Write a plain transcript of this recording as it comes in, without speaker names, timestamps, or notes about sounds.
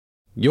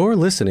You're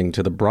listening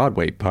to the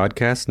Broadway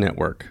Podcast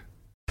Network.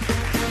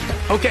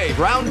 Okay,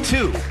 round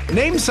two.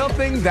 Name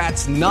something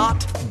that's not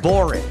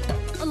boring.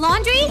 A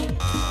laundry?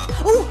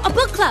 Ooh, a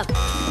book club.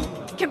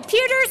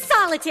 Computer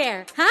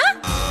solitaire, huh?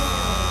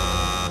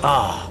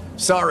 Ah,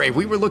 sorry,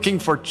 we were looking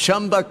for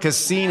Chumba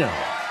Casino.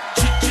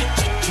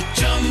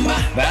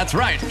 That's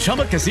right,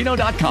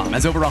 ChumbaCasino.com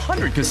has over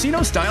 100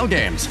 casino-style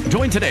games.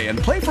 Join today and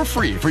play for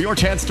free for your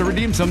chance to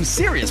redeem some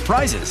serious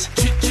prizes.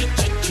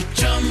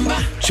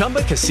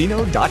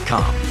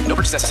 ChumbaCasino.com. No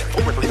purchase necessary.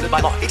 Void where prohibited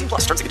by law. 18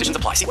 plus. Terms and conditions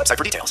apply. See website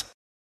for details.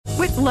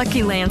 With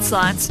Lucky Land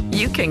Slots,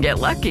 you can get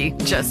lucky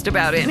just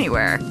about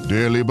anywhere.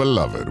 Dearly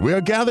beloved, we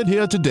are gathered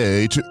here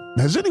today to...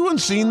 Has anyone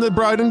seen the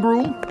bride and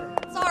groom?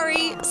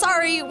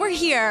 Sorry, we're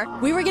here.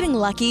 We were getting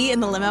lucky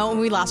in the limo and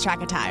we lost track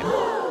of time.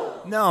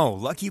 No,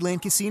 Lucky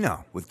Land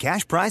Casino, with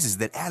cash prizes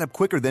that add up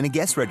quicker than a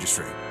guest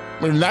registry.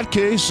 In that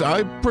case,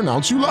 I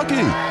pronounce you lucky.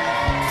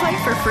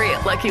 Play for free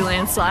at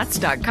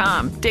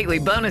LuckyLandSlots.com. Daily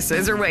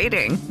bonuses are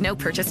waiting. No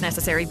purchase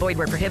necessary. Void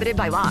where prohibited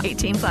by law.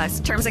 18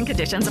 plus. Terms and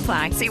conditions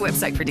apply. See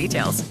website for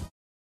details.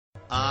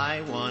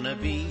 I want to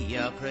be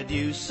a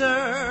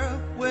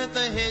producer with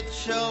a hit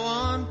show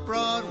on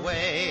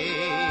Broadway.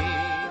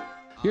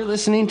 You're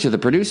listening to the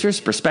Producer's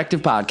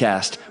Perspective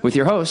Podcast with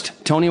your host,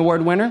 Tony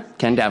Award winner,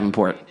 Ken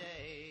Davenport.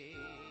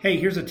 Hey,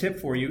 here's a tip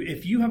for you.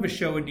 If you have a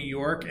show in New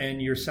York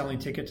and you're selling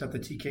tickets at the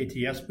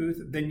TKTS booth,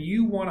 then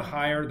you want to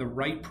hire the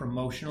right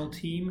promotional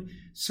team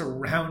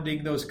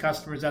surrounding those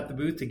customers at the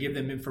booth to give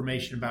them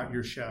information about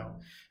your show.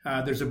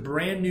 There's a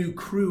brand new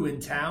crew in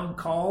town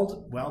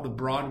called, the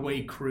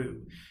Broadway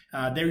Crew.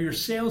 They're your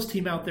sales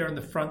team out there on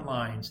the front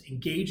lines,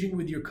 engaging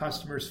with your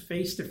customers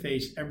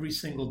face-to-face every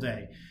single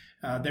day.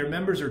 Their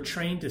members are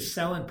trained to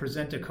sell and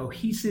present a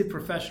cohesive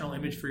professional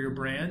image for your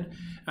brand.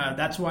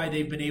 That's why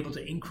they've been able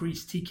to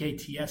increase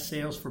TKTS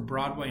sales for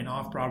Broadway and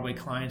off-Broadway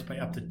clients by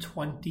up to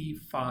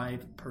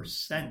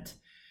 25%.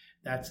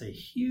 That's a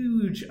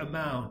huge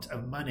amount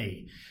of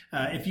money.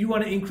 If you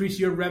want to increase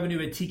your revenue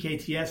at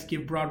TKTS,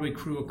 give Broadway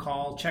Crew a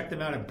call. Check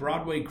them out at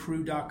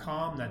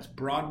BroadwayCrew.com. That's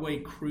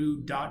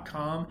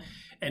BroadwayCrew.com.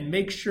 And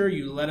make sure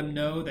you let them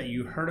know that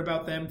you heard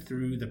about them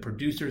through the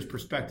Producer's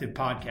Perspective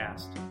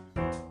podcast.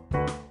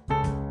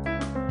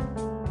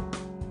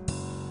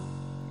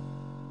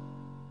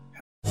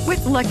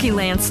 With Lucky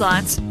Land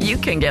Slots, you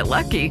can get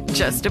lucky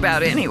just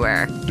about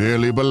anywhere.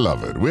 Dearly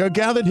beloved, we are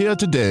gathered here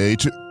today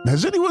to...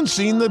 Has anyone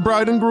seen the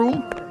bride and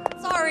groom?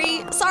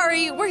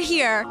 Sorry, we're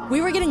here.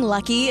 We were getting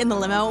lucky in the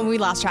limo and we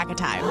lost track of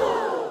time.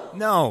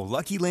 No,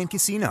 Lucky Land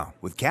Casino,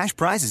 with cash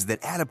prizes that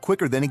add up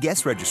quicker than a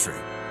guest registry.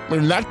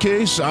 In that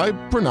case, I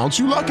pronounce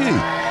you lucky.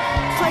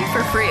 Play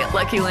for free at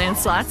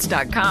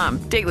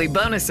LuckyLandSlots.com. Daily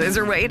bonuses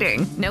are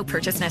waiting. No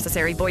purchase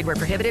necessary. Void where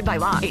prohibited by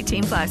law.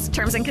 18 plus.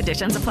 Terms and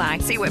conditions apply.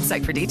 See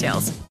website for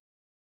details.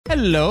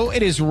 Hello,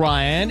 it is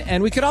Ryan,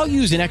 and we could all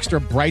use an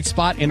extra bright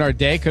spot in our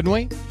day, couldn't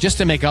we? Just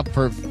to make up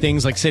for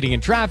things like sitting in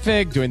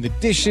traffic, doing the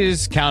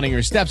dishes, counting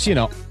your steps,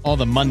 all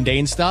the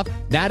mundane stuff.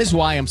 That is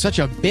why I'm such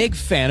a big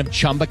fan of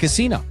Chumba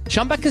Casino.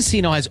 Chumba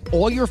Casino has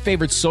all your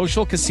favorite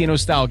social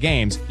casino-style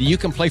games that you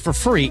can play for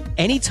free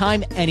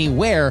anytime,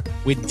 anywhere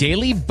with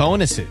daily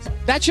bonuses.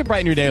 That should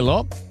brighten your day a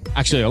little.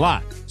 Actually, a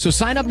lot. So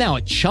sign up now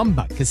at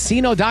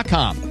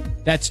ChumbaCasino.com.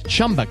 That's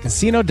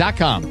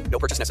ChumbaCasino.com. No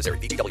purchase necessary.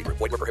 VGW Group.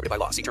 Void where prohibited by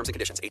law. See terms and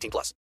conditions. 18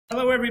 plus.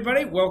 Hello,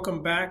 everybody.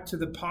 Welcome back to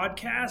the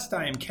podcast.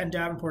 I am Ken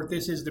Davenport.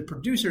 This is the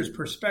Producer's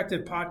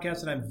Perspective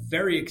podcast, and I'm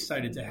very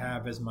excited to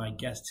have as my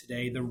guest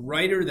today the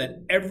writer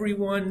that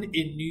everyone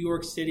in New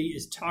York City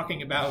is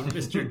talking about,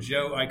 Mr.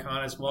 Joe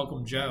Iconis.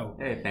 Welcome, Joe.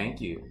 Hey,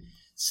 thank you.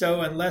 So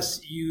unless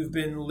you've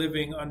been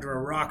living under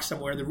a rock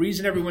somewhere, the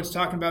reason everyone's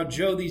talking about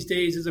Joe these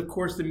days is, of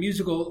course, the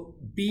musical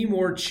Be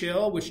More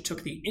Chill, which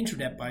took the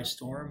internet by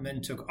storm,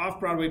 then took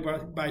off-Broadway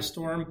by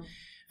storm.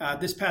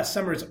 This past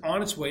summer, it's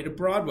on its way to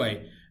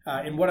Broadway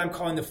in what I'm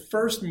calling the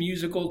first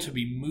musical to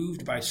be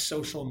moved by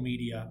social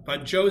media.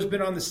 But Joe's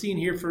been on the scene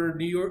here for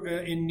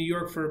in New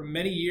York for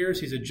many years.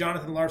 He's a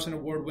Jonathan Larson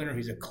Award winner.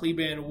 He's a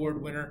Kleban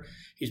Award winner.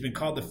 He's been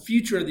called the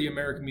future of the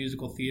American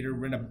musical theater,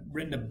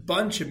 written a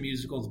bunch of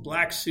musicals,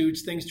 Black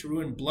Suits, Things to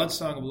Ruin, Blood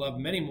Song of Love,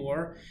 many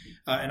more.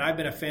 And I've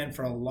been a fan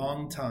for a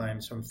long time,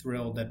 so I'm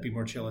thrilled that Be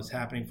More Chill is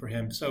happening for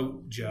him.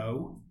 So,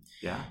 Joe,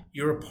 yeah,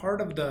 you're a part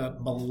of the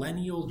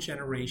millennial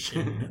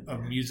generation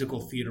of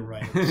musical theater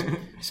writers.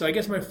 So I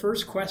guess my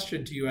first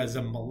question to you as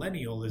a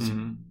millennial is,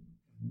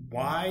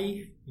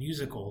 why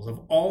musicals? Of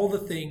all the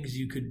things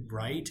you could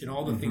write and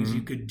all the things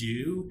you could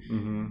do,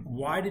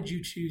 why did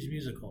you choose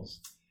musicals?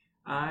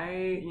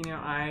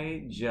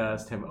 I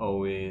just have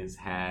always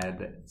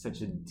had such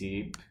a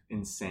deep,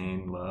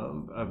 insane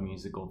love of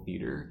musical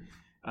theater.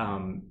 As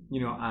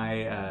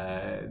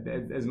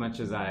much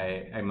as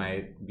I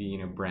might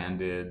be,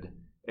 branded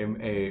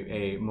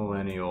a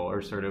millennial or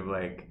sort of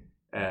like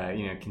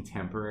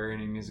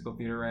contemporary musical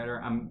theater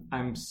writer,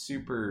 I'm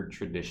super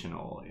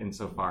traditional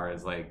insofar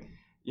as like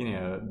the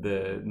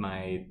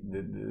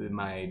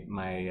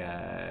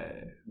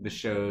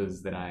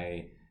shows that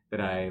I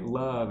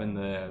love and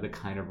the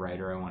kind of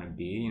writer I want to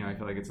be. I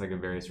feel like it's like a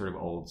very sort of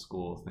old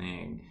school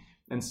thing.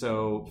 And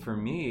so for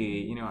me,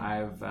 you know,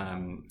 I've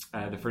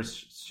the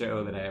first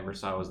show that I ever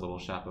saw was Little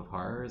Shop of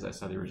Horrors. I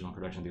saw the original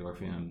production of the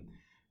Orpheum,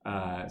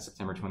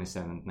 September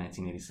 27th,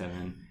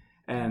 1987.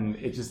 And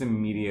it just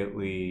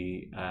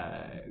immediately,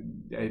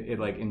 it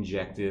like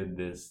injected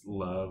this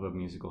love of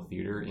musical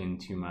theater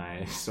into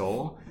my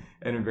soul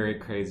in a very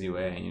crazy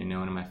way. You know,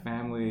 none of my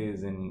family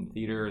is in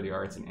theater or the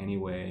arts in any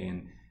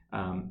way.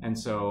 And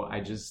so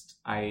I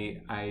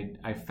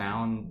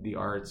found the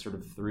arts sort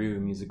of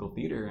through musical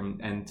theater.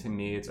 And to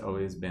me, it's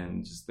always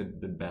been just the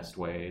best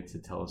way to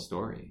tell a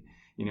story.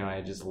 You know,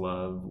 I just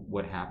love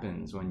what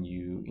happens when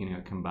you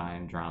know,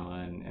 combine drama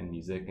and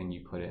music and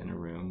you put it in a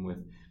room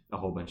with a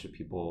whole bunch of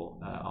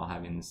people all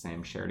having the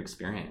same shared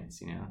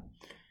experience, you know?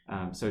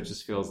 So it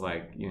just feels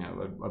like, you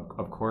know,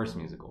 of course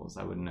musicals.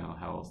 I wouldn't know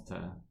how else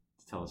to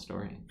tell a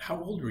story.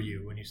 How old were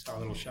you when you saw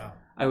Little Shop?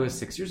 I was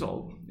 6 years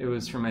old. It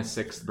was for my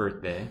 6th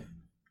birthday.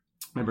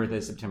 My birthday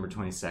is September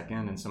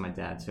 22nd, and so my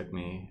dad took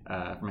me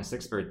for my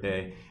 6th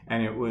birthday,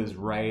 and it was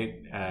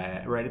right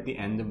at the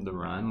end of the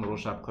run. Little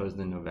Shop closed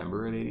in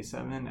November of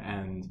 '87,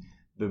 and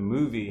the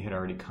movie had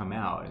already come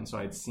out, and so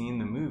I'd seen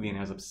the movie and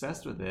I was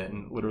obsessed with it,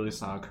 and literally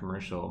saw a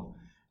commercial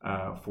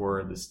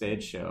for the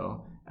stage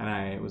show, and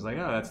I was like,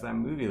 oh, that's that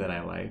movie that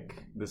I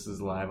like. This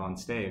is live on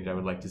stage. I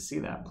would like to see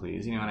that,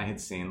 please. You know, and I had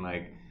seen,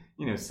 like,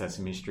 you know,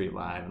 Sesame Street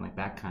live and like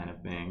that kind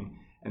of thing.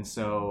 And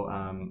so,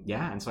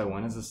 and so I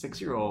went as a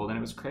 6-year-old, and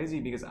it was crazy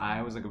because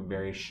I was like a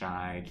very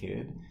shy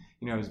kid.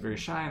 You know, I was very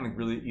shy and like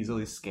really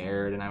easily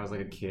scared, and I was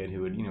like a kid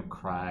who would, you know,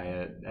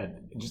 cry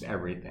at just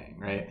everything,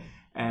 right?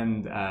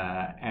 And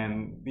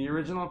the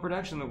original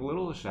production of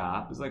Little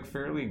Shop is like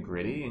fairly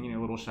gritty, and, you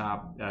know, Little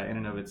Shop in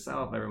and of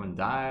itself, everyone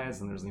dies,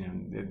 and there's, you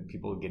know,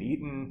 people get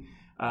eaten,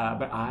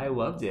 but I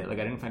loved it. Like,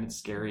 I didn't find it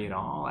scary at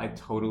all. I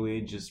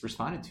totally just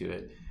responded to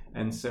it.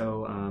 And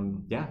so,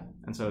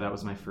 and so that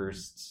was my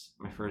first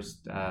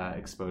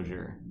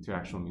exposure to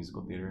actual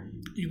musical theater.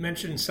 You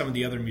mentioned some of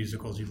the other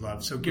musicals you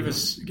love. So give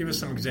us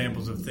some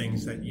examples of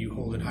things that you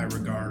hold in high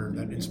regard or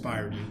that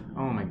inspired you.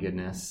 Oh my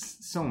goodness,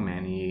 so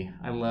many.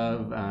 I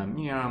love,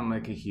 you know, I'm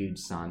like a huge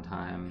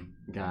Sondheim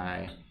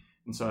guy.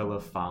 And so I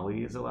love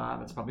Follies a lot.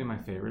 That's probably my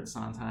favorite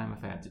Sondheim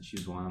if I had to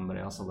choose one. But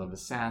I also love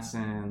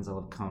Assassins. I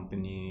love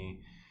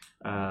Company.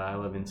 I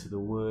love Into the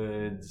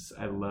Woods.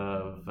 I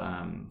love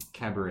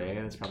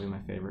Cabaret. That's probably my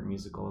favorite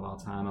musical of all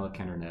time. I love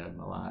Kenderneb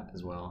a lot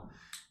as well.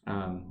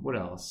 What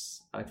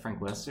else? I like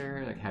Frank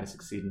Lesser. Like How to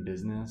Succeed in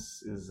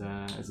Business is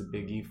a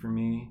biggie for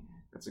me.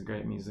 That's a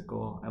great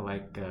musical. I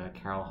like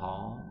Carol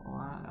Hall a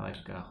lot. I like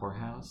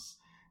Whorehouse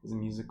is a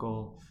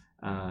musical.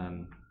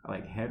 I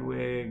like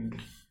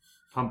Hedwig.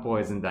 Pump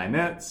Boys and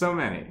Dinette, so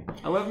many.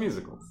 I love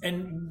musicals.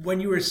 And when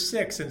you were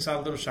 6 and saw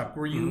Little Shop,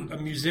 were you a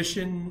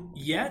musician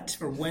yet,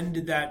 or when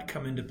did that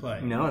come into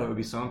play? No, that would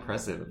be so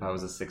impressive if I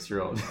was a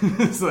 6-year-old.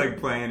 It's like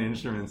playing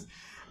instruments.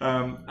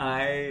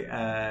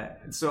 I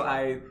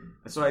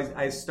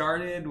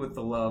started with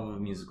the love of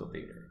musical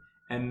theater,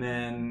 and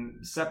then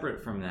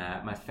separate from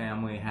that, my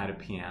family had a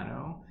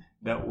piano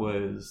that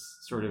was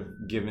sort of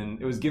given.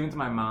 It was given to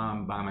my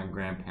mom by my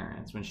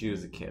grandparents when she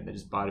was a kid. They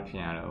just bought a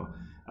piano.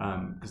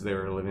 Because they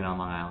were living on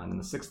Long Island in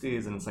the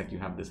 60s, and it's like you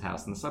have this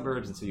house in the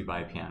suburbs, and so you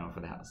buy a piano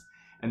for the house.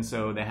 And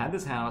so they had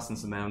this house, and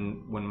so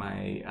then when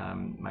my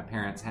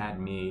parents had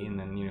me, and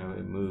then, you know,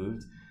 it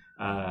moved,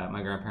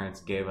 my grandparents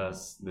gave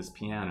us this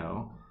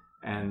piano,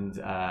 and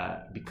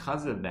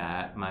because of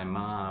that, my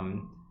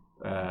mom,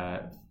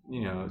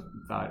 you know,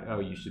 thought, oh,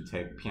 you should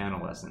take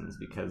piano lessons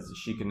because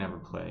she could never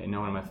play, and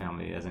no one in my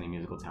family has any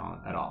musical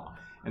talent at all.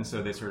 And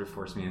so they sort of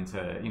forced me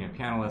into, you know,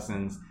 piano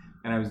lessons.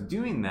 And I was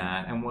doing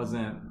that and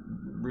wasn't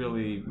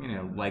really, you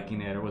know,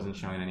 liking it or wasn't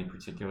showing any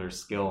particular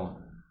skill.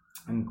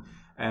 And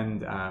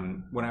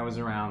when I was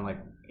around like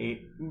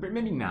 8,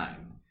 maybe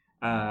 9,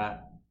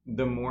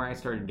 the more I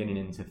started getting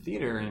into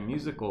theater and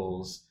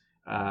musicals,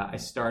 I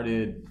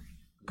started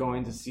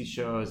going to see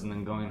shows and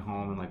then going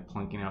home and like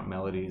plunking out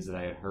melodies that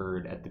I had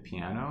heard at the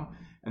piano.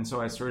 And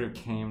so I sort of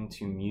came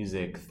to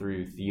music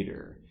through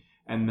theater.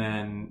 And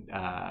then,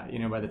 you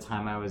know, by the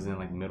time I was in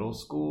like middle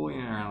school,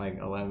 you know, around like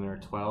 11 or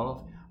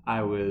 12,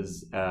 I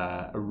was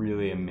a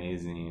really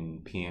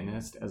amazing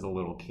pianist as a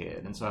little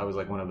kid. And so I was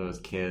like one of those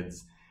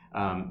kids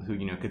who,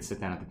 you know, could sit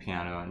down at the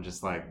piano and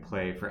just like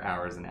play for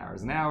hours and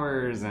hours and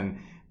hours. And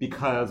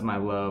because my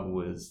love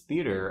was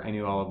theater, I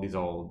knew all of these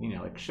old, you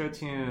know, like show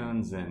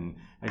tunes, and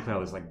I could play all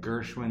this like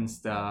Gershwin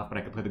stuff, but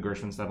I could play the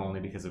Gershwin stuff only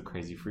because of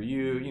Crazy for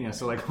You, you know,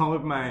 so like all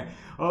of my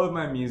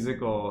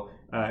musical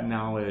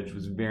knowledge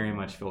was very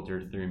much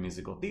filtered through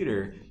musical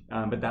theater,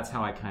 but that's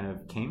how I kind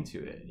of came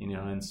to it, you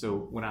know. And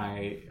so when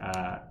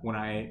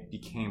I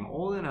became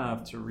old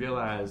enough to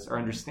realize or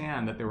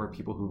understand that there were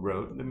people who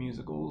wrote the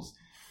musicals,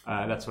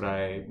 that's what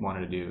I wanted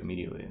to do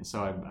immediately. And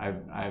so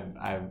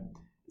I've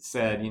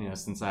said, you know,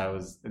 since I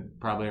was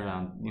probably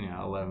around, you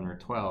know, 11 or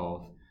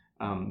 12,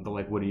 the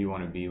like, what do you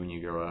want to be when you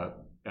grow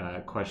up?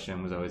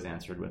 Question was always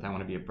answered with, I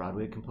want to be a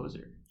Broadway composer.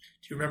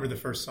 Do you remember the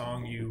first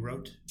song you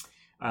wrote?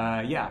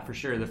 Yeah, for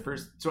sure.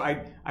 So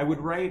I would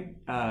write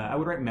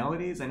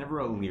melodies. I never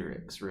wrote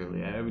lyrics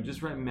really. I would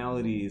just write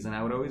melodies, and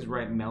I would always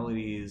write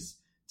melodies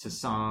to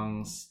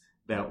songs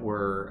that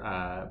were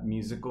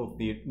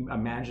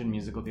imagined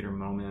musical theater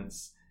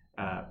moments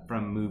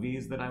from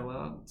movies that I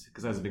loved,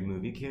 because I was a big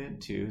movie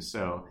kid too.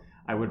 So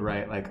I would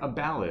write like a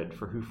ballad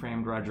for Who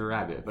Framed Roger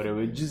Rabbit, but it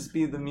would just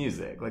be the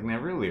music, like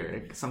never a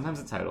lyric, sometimes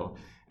a title.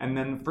 And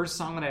then the first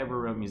song that I ever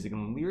wrote music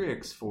and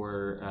lyrics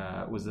for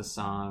was a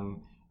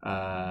song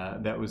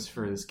that was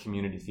for this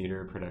community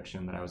theater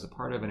production that I was a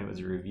part of, and it was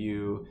a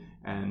review,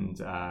 and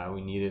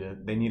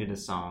they needed a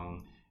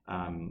song.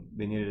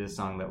 They needed a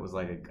song that was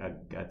like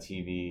a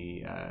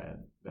TV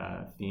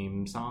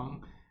theme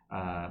song,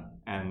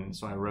 and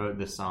so I wrote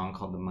this song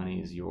called "The Money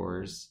Is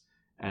Yours."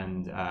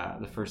 And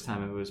the first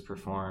time it was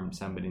performed,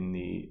 somebody in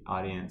the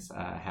audience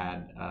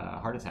had a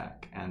heart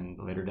attack and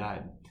later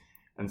died.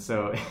 And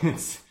so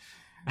it's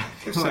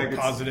there's some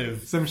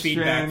positive some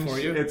feedback for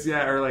you. It's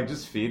or like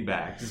just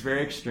feedback, just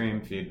very extreme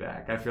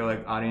feedback. I feel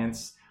like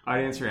audience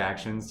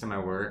reactions to my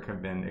work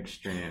have been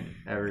extreme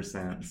ever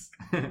since.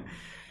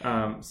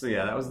 So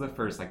yeah, that was the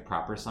first like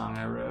proper song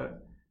I wrote.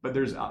 But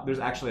there's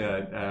actually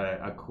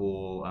a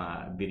cool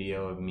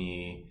video of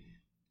me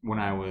when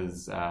I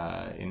was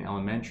in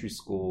elementary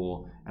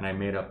school, and I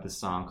made up this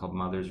song called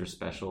 "Mothers Are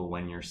Special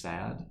When You're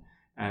Sad,"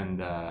 and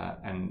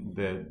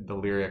the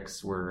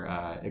lyrics were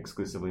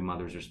exclusively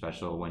 "Mothers are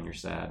special when you're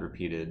sad,"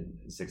 repeated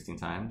 16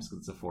 times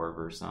because it's a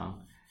 4-verse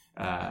song.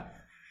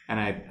 And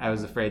I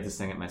was afraid to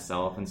sing it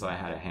myself, and so I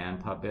had a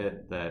hand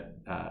puppet that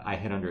I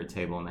hid under a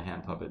table, and the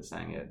hand puppet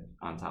sang it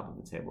on top of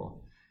the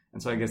table.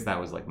 And so I guess that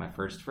was like my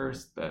first,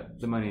 but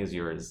 "The Money Is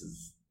Yours"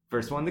 is the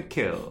first one that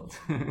killed.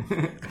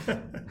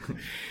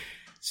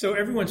 So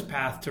everyone's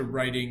path to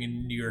writing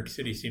in New York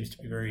City seems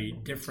to be very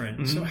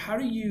different. Mm-hmm. So how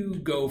do you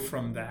go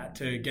from that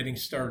to getting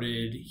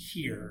started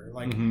here?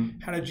 Like,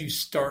 how did you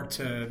start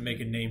to make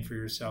a name for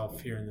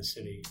yourself here in the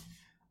city?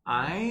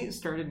 I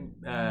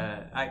started,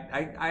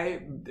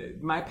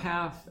 my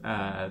path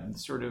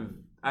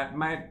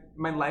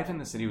my life in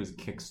the city was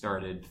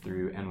kickstarted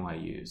through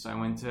NYU. So I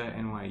went to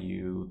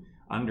NYU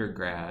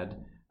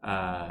undergrad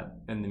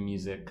in the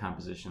music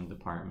composition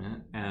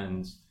department,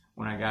 and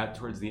when I got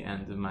towards the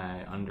end of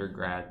my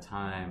undergrad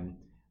time,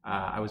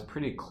 I was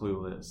pretty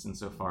clueless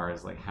insofar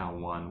as like how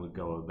one would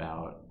go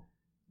about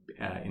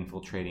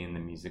infiltrating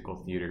the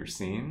musical theater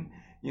scene,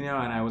 and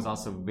I was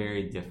also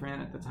very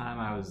different at the time.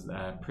 I was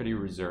pretty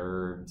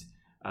reserved.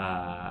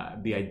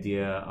 The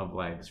idea of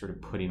like sort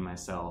of putting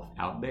myself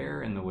out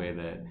there in the way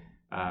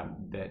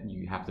that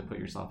you have to put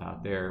yourself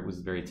out there was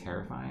very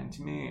terrifying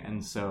to me,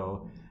 and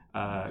so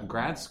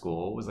grad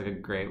school was like a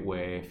great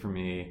way for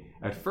me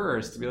at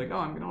first to be like,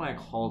 I'm gonna like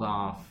hold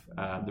off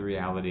the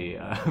reality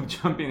of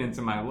jumping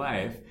into my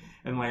life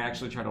and like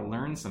actually try to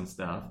learn some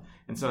stuff.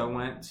 And so I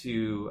went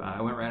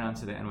right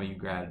onto the NYU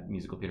grad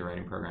musical theater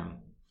writing program,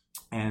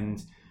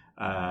 and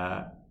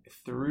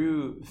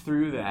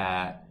through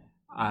that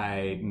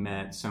I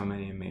met so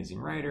many amazing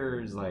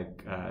writers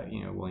like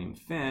William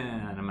Finn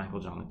and Michael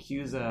John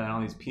LaChiusa and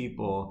all these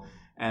people.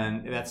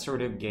 And that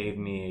sort of gave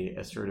me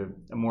a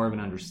more of an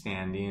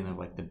understanding of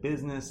like the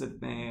business of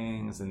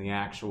things and the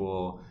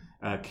actual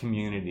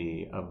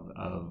community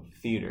of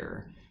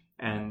theater.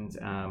 And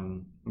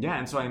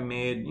and so I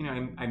made,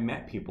 I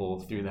met people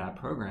through that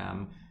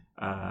program,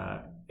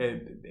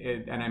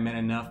 and I met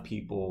enough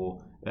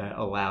people that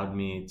allowed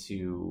me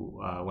to,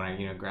 when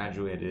I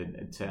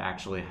graduated, to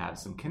actually have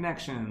some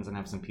connections and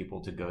have some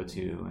people to go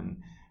to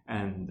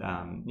and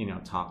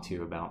talk to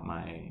you about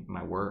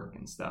my work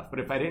and stuff. But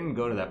if I didn't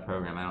go to that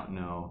program, I don't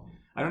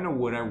know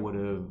what I would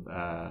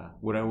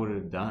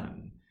have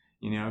done,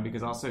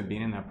 because also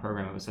being in that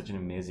program, it was such an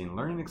amazing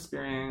learning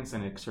experience,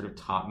 and it sort of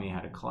taught me how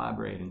to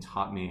collaborate and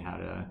taught me how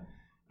to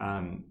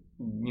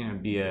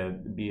be a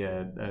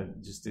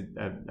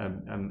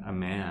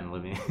man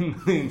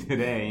living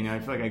today. I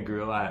feel like I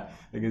grew a lot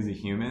like as a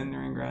human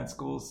during grad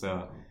school.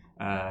 So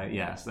so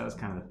that was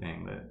kind of the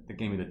thing that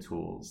gave me the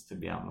tools to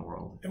be out in the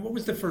world. And what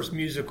was the first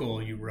musical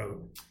you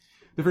wrote?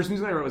 The first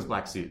musical I wrote was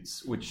Black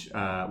Suits, which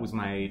was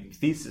my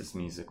thesis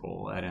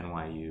musical at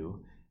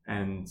NYU.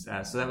 And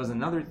so that was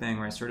another thing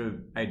where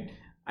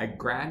I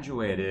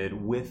graduated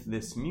with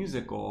this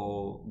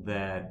musical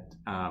that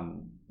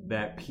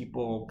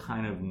people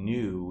kind of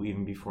knew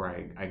even before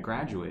I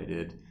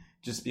graduated,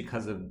 just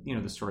because of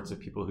the sorts of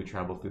people who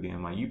travel through the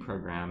NYU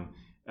program.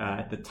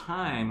 At the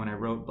time when I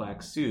wrote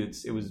Black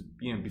Suits, it was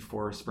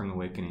before Spring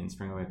Awakening.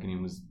 Spring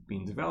Awakening was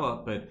being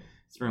developed, but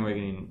Spring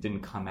Awakening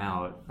didn't come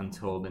out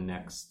until the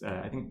next,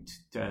 at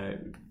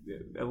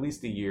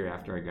least a year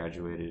after I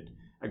graduated.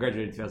 I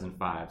graduated in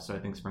 2005, so I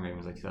think Spring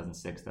Awakening was like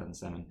 2006,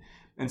 2007.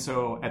 And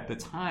so at the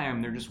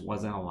time, there just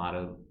wasn't a lot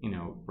of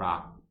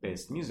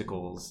rock-based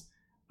musicals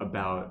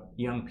about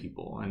young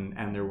people,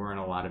 and there weren't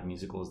a lot of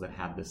musicals that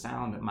had the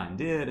sound that mine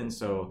did, and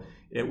so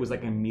it was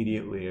like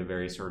immediately a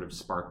very sort of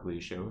sparkly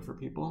show for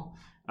people,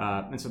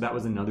 and so that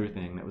was another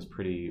thing that was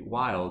pretty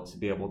wild, to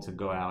be able to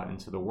go out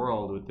into the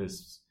world with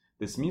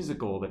this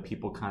musical that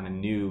people kind of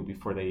knew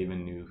before they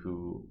even knew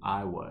who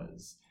I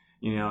was.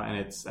 and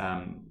it's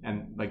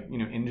and like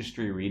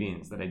industry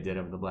readings that I did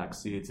of the Black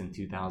Suits in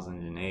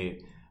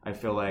 2008. I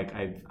feel like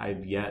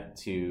I've yet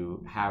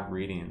to have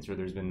readings where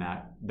there's been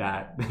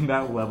that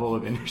level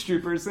of industry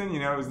person.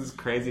 It was this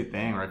crazy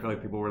thing where I feel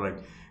like people were like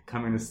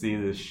coming to see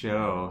this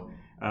show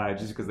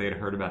just because they had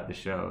heard about the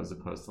show as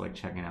opposed to like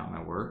checking out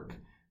my work.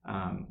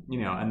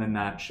 And then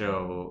that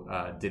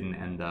show didn't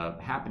end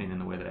up happening in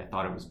the way that I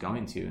thought it was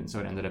going to, and so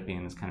it ended up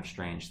being this kind of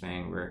strange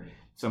thing where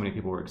so many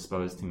people were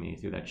exposed to me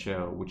through that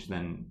show, which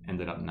then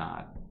ended up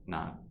not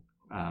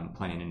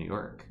playing in New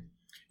York.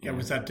 Yeah,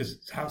 was that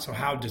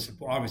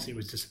obviously it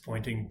was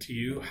disappointing to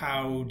you.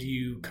 How do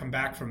you come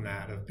back from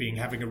that of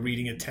having a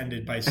reading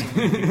attended by so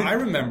many people? I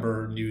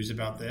remember news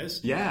about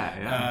this.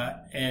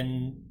 Yeah.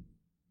 And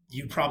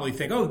you probably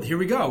think, oh, here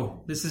we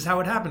go. This is how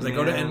it happens. I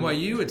go to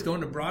NYU, it's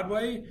going to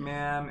Broadway.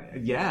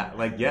 Man, yeah,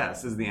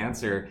 yes is the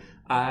answer.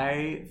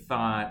 I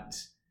thought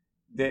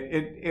that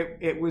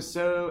it was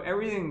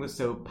everything was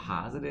so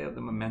positive.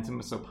 The momentum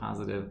was so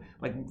positive.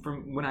 Like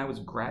from when I was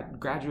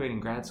graduating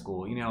grad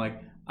school,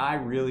 like I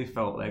really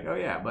felt like, oh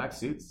yeah, Black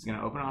Suits is going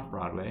to open off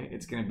Broadway.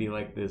 It's going to be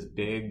like this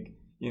big,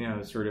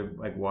 sort of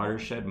like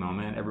watershed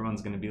moment.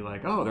 Everyone's going to be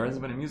like, oh, there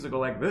hasn't been a musical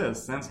like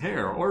this since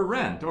Hair or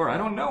Rent or I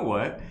don't know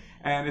what.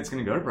 And it's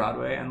going to go to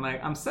Broadway and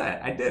like, I'm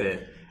set. I did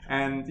it.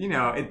 And,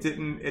 it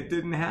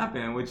didn't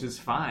happen, which is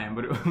fine,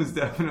 but it was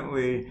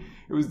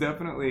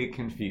definitely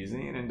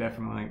confusing and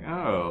definitely like,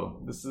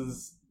 oh, this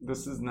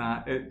is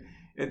not it.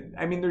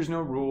 I mean, there's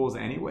no rules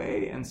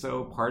anyway. And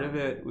so part of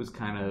it was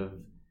kind of,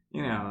 I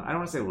don't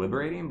want to say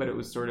liberating, but it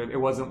was sort of, it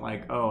wasn't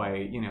like, oh,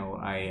 I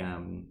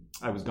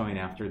was going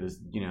after this,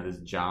 this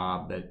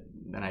job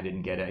that I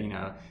didn't get it.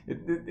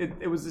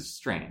 It was just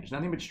strange,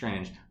 nothing but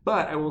strange.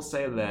 But I will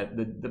say that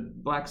the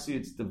Black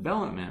Suits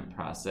development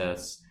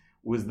process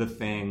was the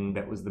thing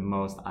that was the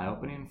most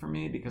eye-opening for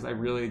me, because I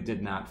really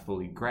did not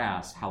fully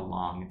grasp how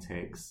long it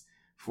takes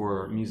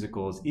for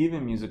musicals,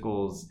 even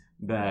musicals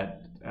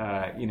that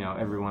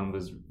everyone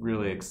was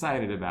really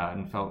excited about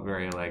and felt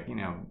very like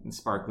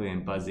sparkly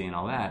and buzzy and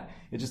all that.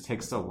 It just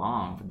takes so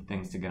long for the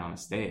things to get on a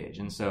stage.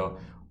 And so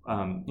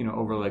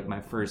over like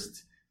my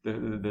first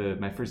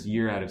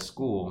year out of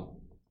school,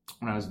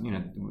 when I was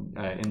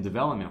in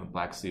development with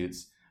Black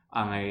Suits,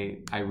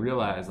 I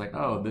realized like,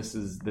 oh, this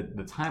is the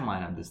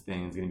timeline of this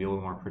thing is going to be a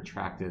little more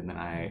protracted than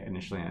I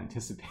initially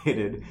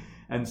anticipated.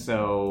 And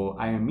so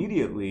I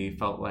immediately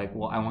felt like,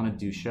 well, I want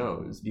to do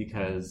shows,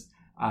 because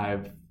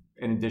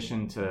in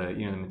addition to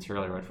the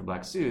material I wrote for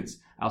Black Suits,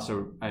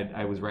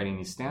 I was writing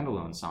these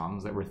standalone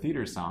songs that were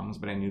theater songs,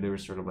 but I knew they were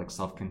sort of like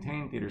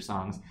self-contained theater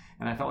songs,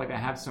 and I felt like I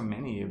have so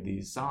many of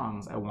these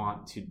songs, I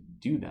want to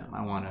do them.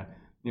 I want to,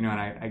 and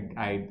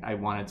I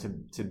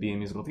wanted to be in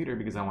musical theater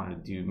because I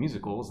wanted to do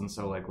musicals, and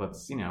so like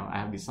let's I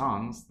have these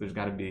songs. There's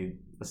got to be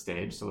a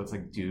stage, so let's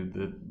like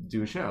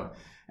do a show.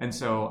 And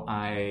so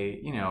I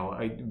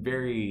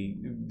very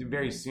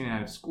very soon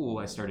out of school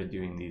I started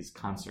doing these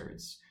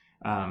concerts.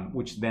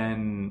 Which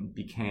then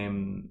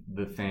became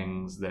the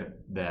things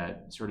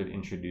that sort of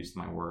introduced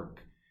my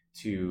work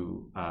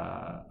to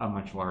a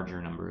much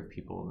larger number of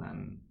people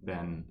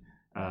than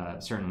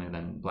certainly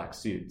than Black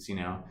Suits,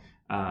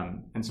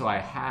 and so I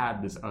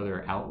had this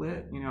other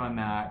outlet, on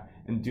that,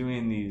 and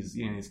doing these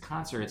these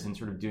concerts and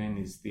sort of doing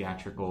these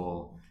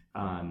theatrical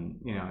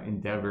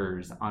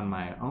endeavors on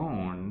my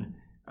own.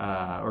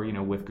 Or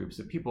with groups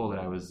of people that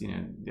I was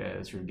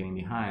sort of getting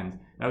behind.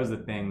 That was the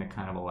thing that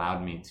kind of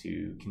allowed me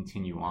to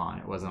continue on.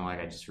 It wasn't like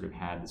I just sort of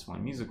had this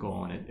one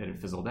musical and it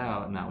fizzled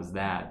out, and that was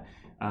that.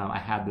 I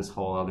had this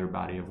whole other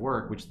body of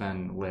work, which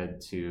then led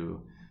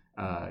to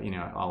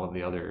all of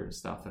the other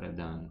stuff that I've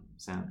done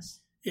since.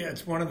 Yeah,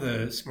 it's one of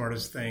the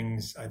smartest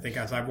things, I think,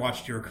 as I've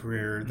watched your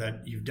career,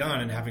 that you've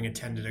done, and having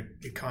attended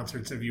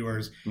concerts of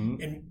yours.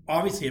 Mm-hmm. And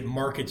obviously it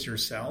markets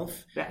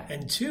yourself. Yeah.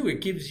 And two,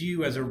 it gives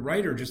you as a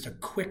writer just a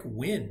quick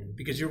win,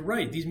 because you're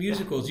right. These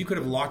musicals, you could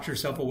have locked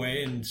yourself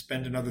away and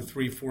spend another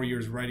 3-4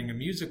 years writing a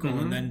musical.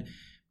 Mm-hmm.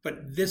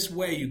 But this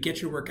way you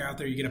get your work out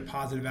there, you get a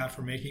positive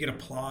affirmation, you get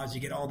applause, you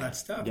get all that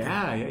stuff.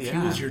 It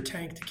fuels your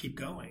tank to keep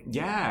going.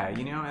 Yeah,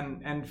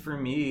 and for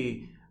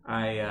me,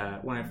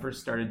 when I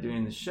first started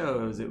doing the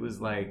shows, it was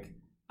like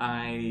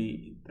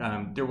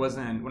there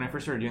wasn't, when I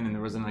first started doing them,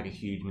 there wasn't like a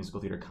huge musical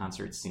theater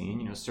concert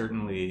scene.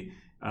 Certainly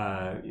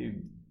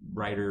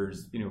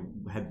writers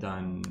had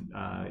done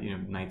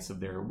nights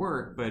of their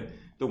work, but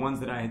the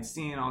ones that I had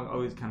seen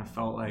always kind of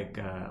felt like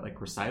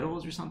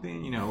recitals or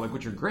something,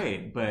 which are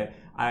great, but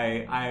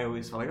I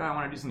always felt like, I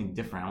want to do something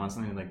different. I want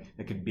something like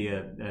that could be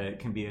a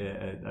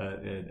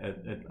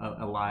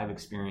live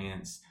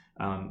experience.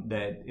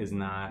 That is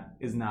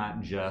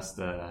not just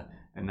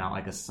not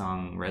like a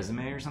sung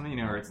resume or something,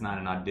 or it's not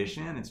an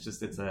audition. It's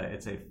just it's a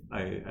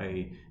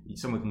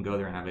someone can go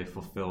there and have a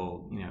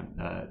fulfilled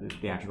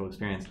theatrical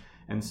experience.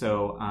 And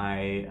so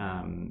I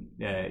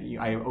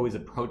always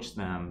approach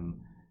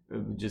them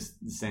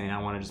just saying,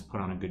 I want to just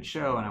put on a good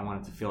show, and I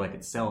want it to feel like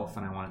itself,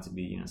 and I want it to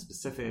be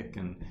specific,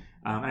 and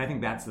I think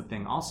that's the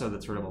thing also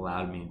that sort of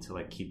allowed me to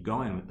like keep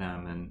going with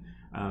them. And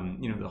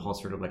the whole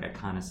sort of like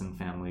Iconis and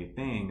family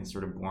thing is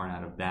sort of born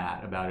out of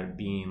that, about it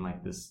being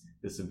like this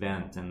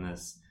event and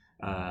this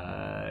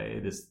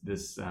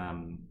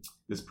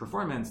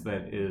performance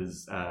that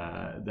is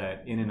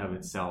that in and of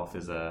itself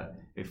is a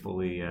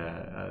fully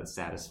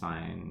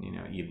satisfying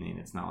evening.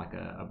 It's not like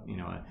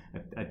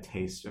a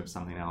taste of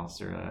something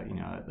else, or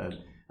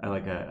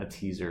a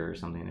teaser or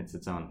something. It's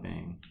its own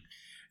thing.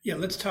 Yeah,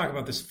 let's talk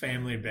about this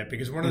family a bit,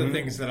 because one of the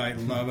things that I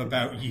love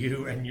about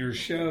you and your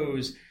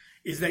shows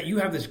is that you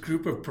have this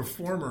group of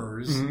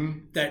performers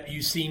that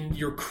you seem,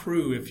 your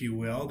crew, if you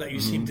will, that you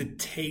seem to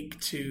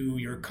take to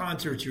your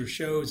concerts, your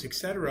shows,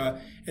 etc.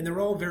 And they're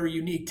all very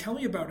unique. Tell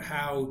me about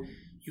how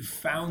you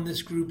found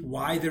this group,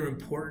 why they're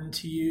important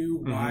to you,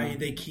 why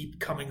they keep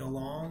coming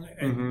along,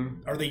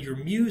 and are they your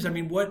muse? I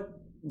mean, how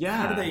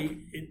do they?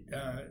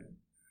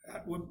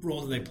 What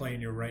role do they play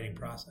in your writing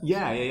process?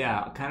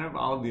 Yeah. Kind of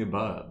all of the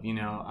above.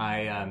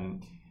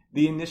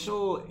 The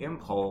initial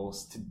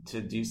impulse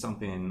to do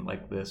something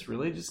like this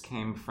really just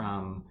came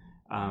from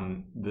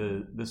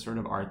the sort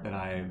of art that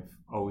I've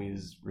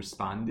always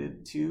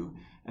responded to.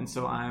 And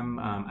so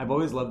I've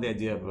always loved the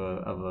idea of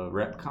a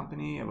rep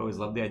company. I've always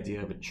loved the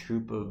idea of a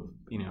troupe of,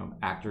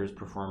 actors,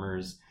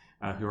 performers,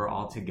 who are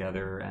all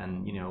together,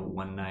 and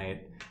one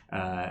night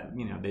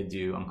they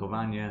do Uncle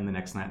Vanya, and the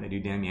next night they do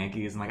Damn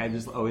Yankees, and I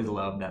just always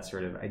loved that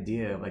sort of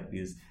idea of like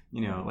these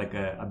like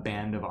a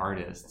band of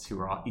artists who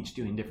are all each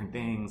doing different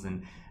things,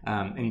 and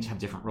each have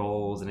different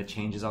roles, and it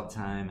changes all the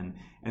time,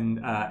 and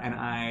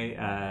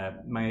I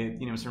my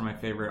sort of my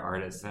favorite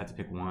artist, if I had to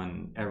pick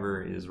one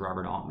ever, is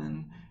Robert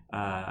Altman,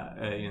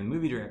 the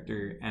movie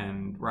director.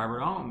 And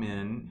Robert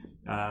Altman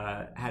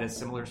had a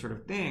similar sort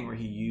of thing where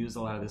he used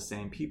a lot of the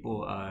same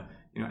people,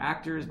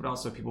 actors, but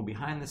also people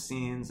behind the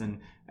scenes,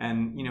 and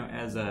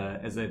as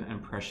an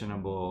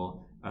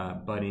impressionable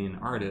budding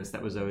artist,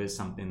 that was always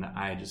something that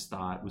I just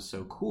thought was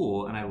so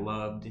cool, and I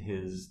loved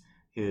his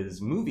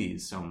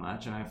movies so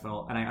much, and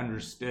I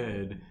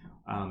understood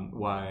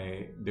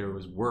why there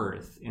was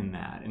worth in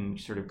that, and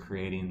sort of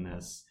creating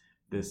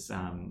this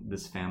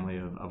family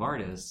of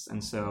artists.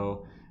 And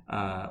so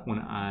when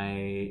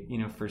I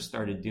first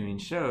started doing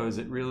shows,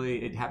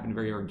 it happened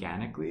very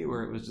organically,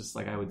 where it was just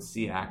like I would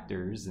see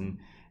actors, and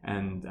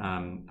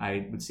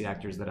I would see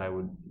actors that I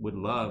would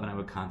love, and I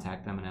would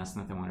contact them and ask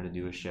them if they wanted to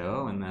do a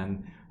show, and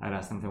then I'd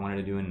ask them if they wanted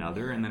to do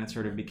another, and then it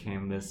sort of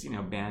became this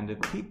band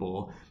of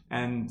people.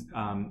 And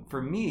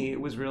for me, it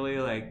was really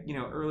like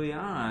early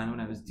on when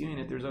I was doing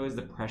it, there's always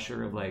the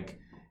pressure of like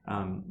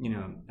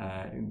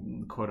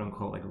quote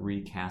unquote like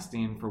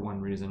recasting for one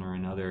reason or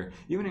another.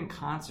 Even in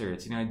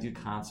concerts, I do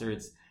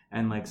concerts,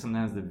 and like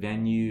sometimes the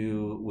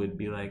venue would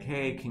be like,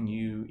 hey, can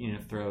you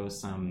throw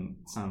some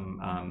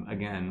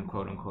again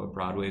quote unquote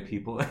Broadway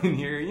people in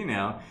here,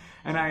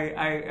 and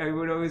I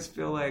would always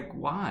feel like,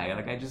 why?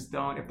 Like I just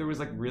don't, if there was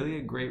like really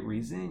a great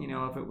reason,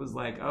 if it was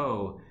like,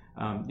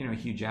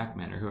 Hugh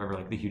Jackman or whoever,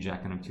 like the Hugh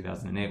Jackman of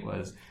 2008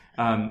 was,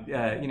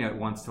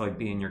 wants to like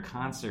be in your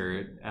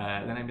concert,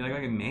 then I'd be like,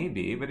 okay,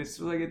 maybe, but it's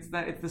like, it's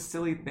the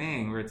silly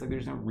thing where it's like,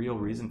 there's no real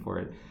reason for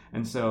it.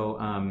 And so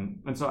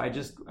I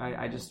just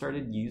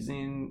started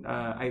using,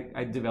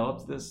 I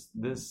developed this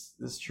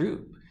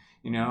troupe,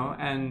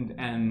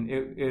 and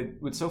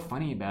what's so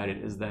funny about it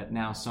is that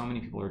now so many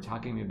people are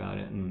talking to me about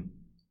it. And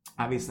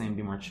obviously in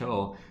Be More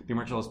Chill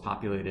is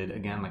populated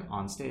again, like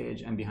on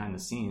stage and behind the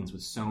scenes,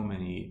 with so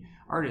many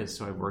artists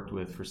who I've worked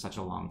with for such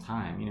a long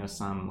time,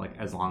 some like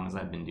as long as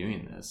I've been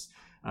doing this.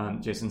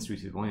 Jason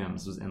Sweet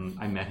Williams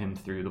I met him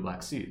through the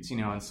Black Suits,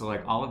 and so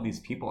like all of these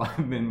people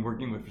I've been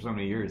working with for so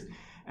many years,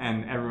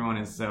 and everyone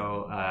is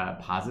so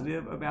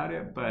positive about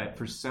it. But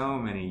for so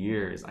many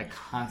years, I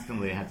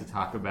constantly had to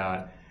talk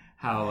about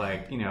how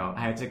like, I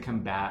had to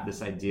combat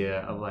this idea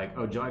of like,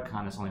 oh, Joe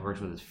Iconis only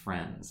works with his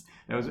friends.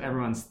 That was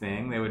everyone's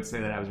thing. They would say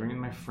that I was working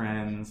with my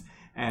friends,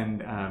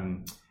 and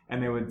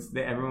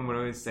everyone would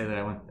always say that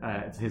I went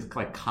to his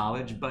like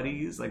college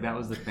buddies. Like that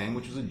was the thing,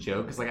 which was a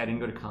joke, because like I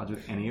didn't go to college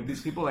with any of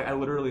these people. Like I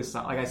literally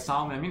saw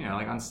them,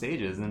 like on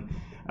stages, and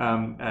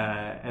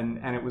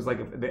it was like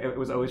it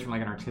was always from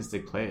like an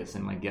artistic place,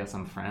 and like yes,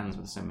 I'm friends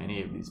with so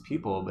many of these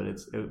people, but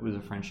it was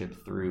a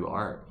friendship through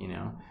art,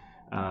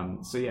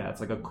 So yeah, it's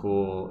like a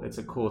cool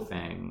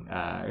thing.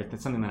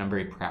 It's something that I'm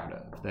very proud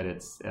of, that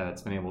it's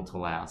been able to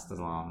last as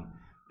long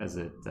as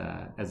it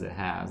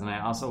has. And I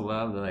also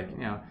love that, like,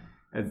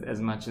 as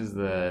much as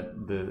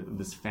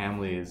this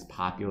family is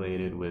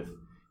populated with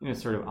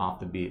sort of off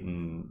the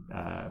beaten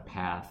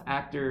path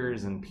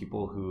actors and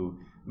people who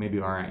maybe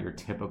aren't your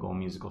typical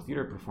musical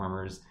theater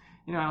performers.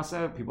 I also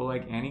have people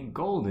like Annie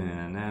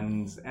Golden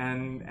and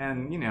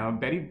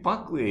Betty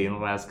Buckley in the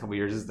last couple of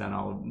years has done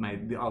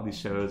all these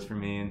shows for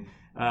me,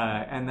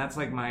 and that's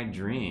like my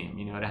dream,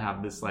 to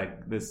have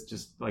this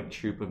just like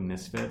troupe of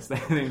misfits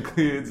that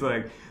includes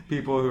like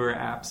people who are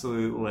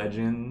absolute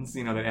legends,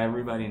 that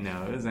everybody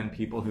knows, and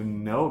people who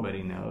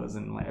nobody knows,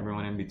 and like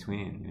everyone in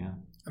between.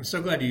 I'm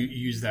so glad you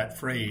used that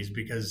phrase,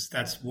 because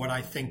that's what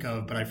I think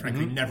of, but I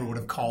frankly never would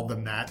have called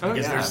them that,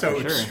 because they're so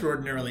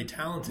extraordinarily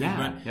talented.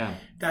 But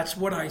that's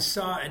what I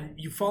saw, and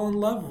you fall in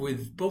love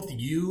with both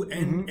you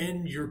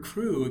and your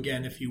crew,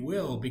 again, if you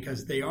will,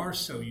 because they are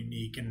so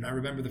unique. And I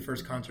remember the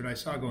first concert I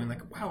saw going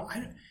like, wow,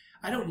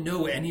 I don't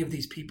know any of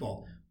these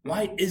people.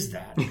 Why is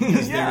that?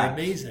 Because they're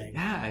amazing.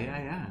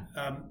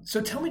 So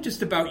tell me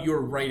just about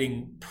your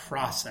writing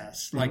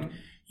process. Like,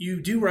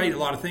 you do write a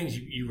lot of things.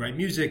 You write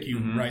music, you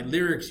write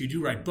lyrics, you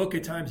do write book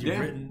at times. You've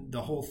written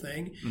the whole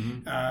thing.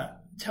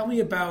 Tell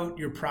me about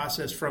your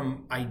process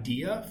from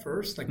idea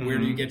first. Like, where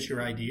do you get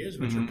your ideas,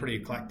 which are pretty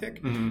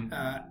eclectic?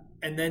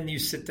 And then you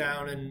sit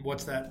down, and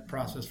what's that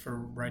process for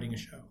writing a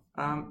show?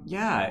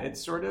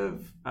 It's sort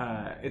of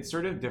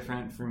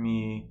different for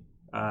me,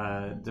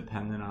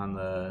 dependent on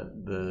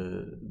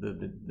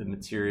the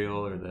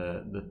material or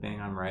the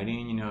thing I'm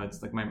writing. You know,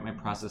 it's like my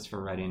process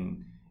for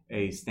writing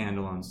a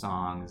standalone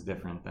song is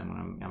different than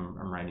when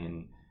I'm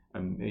writing, a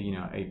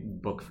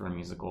book for a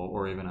musical,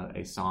 or even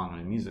a song in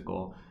a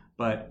musical.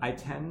 But I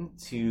tend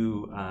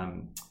to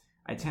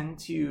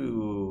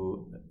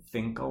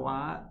think a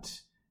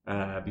lot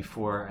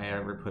before I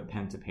ever put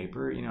pen to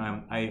paper. You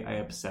know, I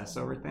obsess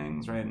over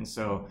things, right? And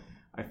so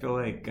I feel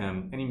like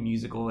any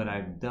musical that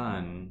I've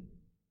done,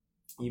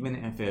 even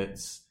if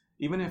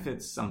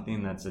it's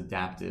something that's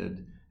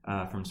adapted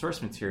from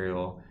source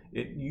material,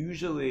 it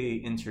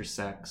usually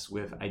intersects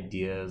with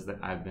ideas that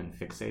I've been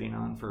fixating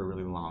on for a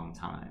really long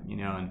time, you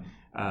know,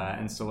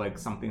 and so like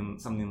something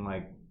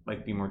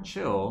like Be More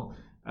Chill,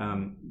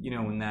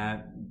 when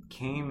that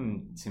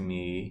came to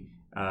me,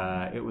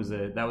 that was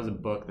a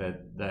book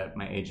that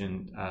my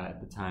agent at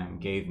the time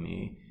gave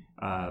me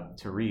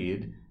to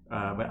read,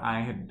 but I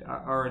had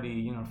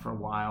already, for a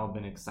while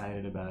been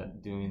excited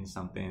about doing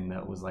something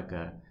that was like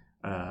a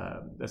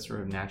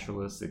sort of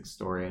naturalistic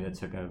story that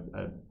took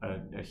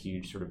a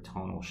huge sort of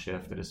tonal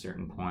shift at a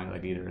certain point,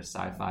 like either a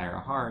sci-fi or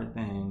a horror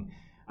thing.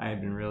 I had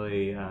been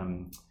really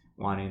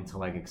wanting to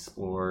like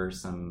explore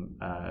some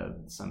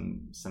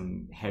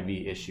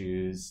heavy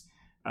issues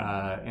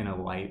in a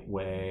light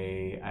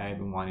way. I had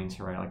been wanting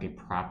to write like a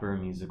proper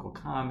musical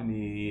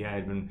comedy. I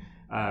had been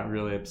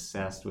really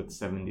obsessed with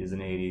 70s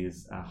and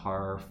 80s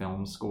horror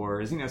film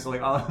scores, so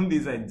like all of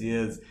these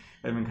ideas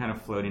had been kind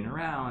of floating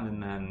around,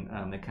 and then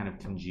they kind of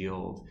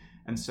congealed.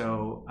 And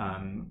so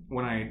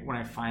when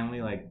I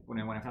finally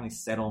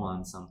settle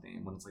on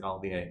something, when it's like all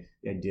the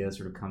ideas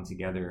sort of come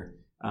together,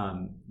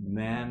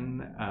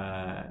 then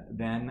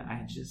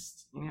I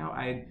just,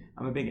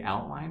 I'm a big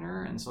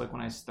outliner, and so like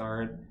when I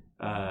start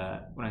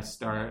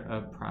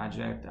a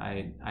project,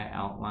 I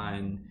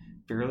outline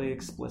fairly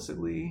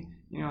explicitly,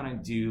 and I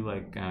do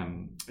like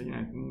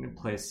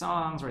play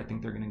songs where I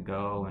think they're going to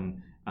go,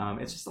 and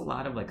it's just a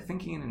lot of like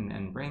thinking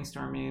and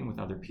brainstorming with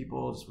other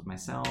people, just with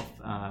myself,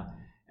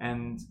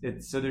 and I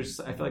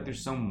feel like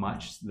there's so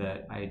much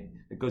that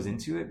goes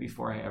into it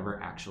before I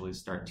ever actually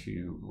start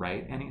to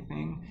write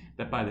anything,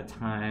 that by the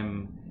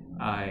time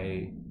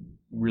I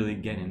really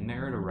get in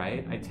there to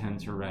write, I tend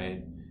to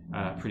write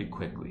pretty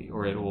quickly,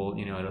 or it'll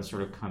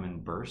sort of come in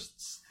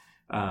bursts.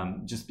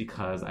 Just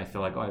because I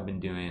feel like, I've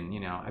been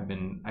doing, I've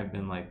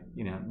been like,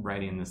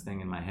 writing this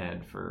thing in my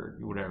head for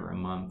whatever, a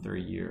month or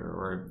a year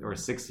or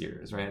 6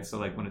 years, right? So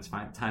like when it's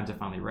time to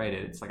finally write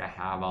it, it's like I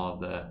have all of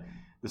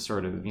the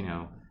sort of,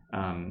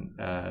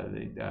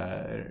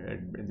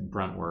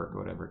 brunt work or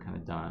whatever kind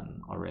of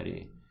done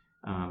already.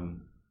 And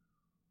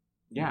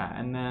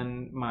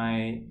then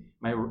my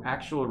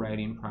actual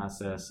writing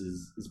process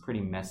is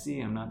pretty messy.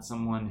 I'm not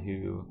someone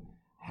who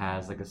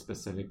has like a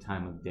specific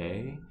time of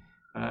day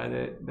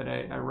that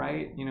I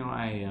write.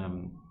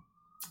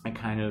 I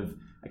kind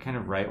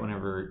of write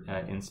whenever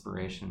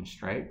inspiration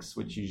strikes,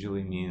 which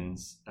usually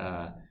means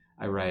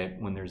I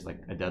write when there's like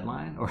a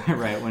deadline, or I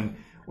write when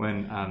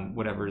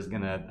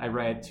I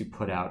write to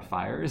put out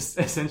fires,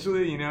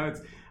 essentially.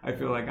 I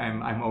feel like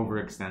I'm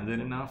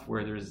overextended enough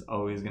where there's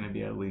always going to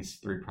be at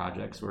least 3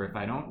 projects where if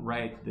I don't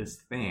write this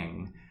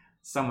thing,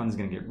 someone's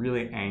going to get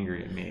really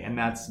angry at me, and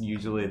that's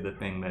usually the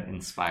thing that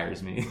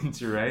inspires me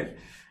to write.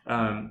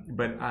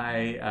 But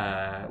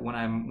when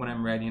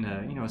I'm writing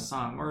a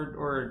song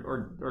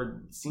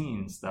or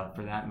scene stuff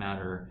for that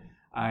matter,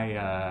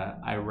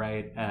 I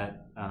write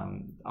at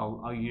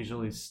I'll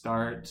usually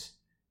start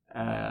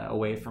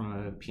away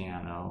from a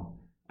piano,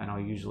 and I'll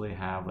usually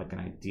have like an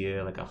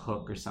idea, like a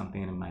hook or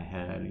something in my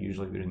head,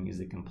 usually with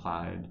music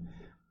implied.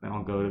 Then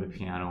I'll go to the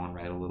piano and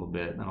write a little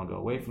bit. Then I'll go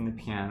away from the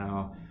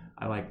piano.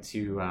 I like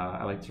to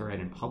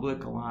write in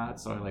public a lot,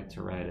 so I like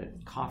to write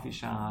at coffee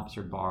shops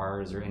or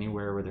bars or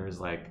anywhere where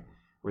there's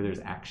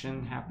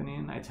action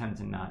happening. I tend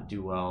to not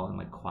do well in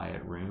like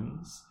quiet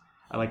rooms.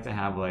 I like to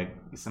have like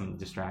some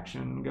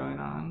distraction going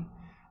on.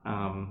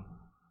 And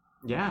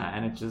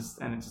it just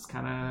kind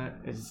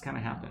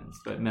of happens,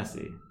 but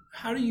messy.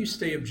 How do you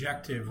stay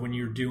objective when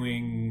you're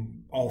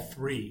doing all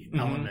 3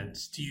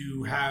 elements? Do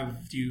you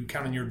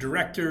count on your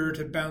director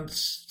to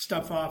bounce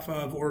stuff off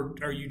of, or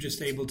are you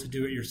just able to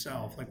do it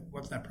yourself? Like,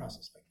 what's that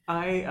process like?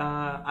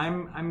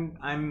 I'm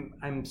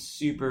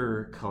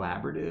super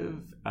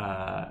collaborative,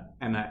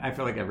 and I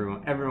feel like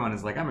everyone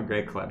is like, I'm a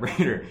great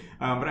collaborator,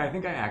 but I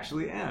think I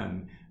actually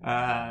am,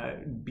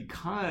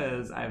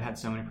 because I've had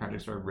so many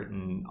projects where I've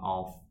written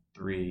all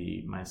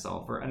three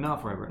myself, or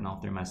enough where I've written all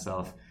three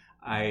myself.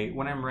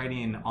 When I'm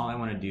writing, all I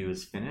want to do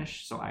is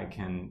finish so I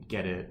can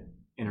get it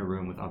in a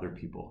room with other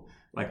people.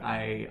 Like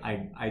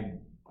I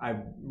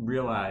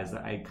realize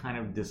that I kind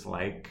of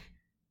dislike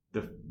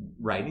the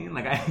writing.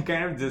 Like I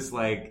kind of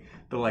dislike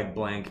the like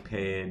blank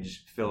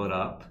page, fill it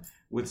up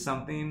with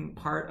something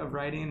part of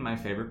writing. My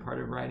favorite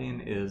part of writing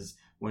is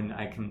when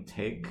I can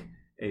take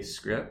a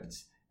script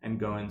and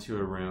go into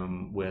a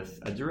room with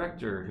a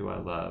director who I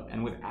love,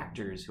 and with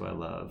actors who I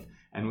love,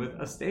 and with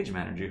a stage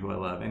manager who I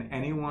love, and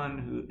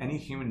any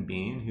human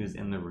being who's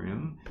in the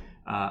room.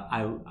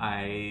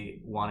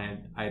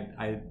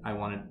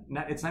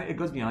 It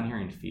goes beyond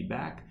hearing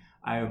feedback.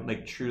 I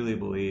like truly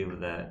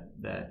believe that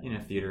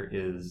theater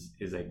is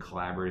a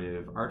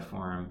collaborative art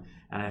form,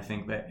 and I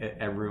think that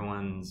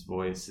everyone's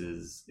voice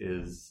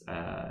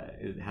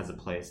it has a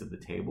place at the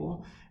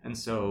table. And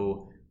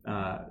so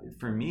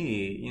for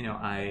me,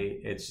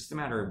 it's just a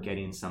matter of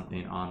getting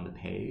something on the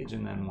page,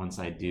 and then once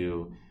I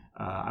do,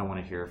 I want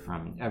to hear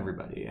from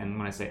everybody. And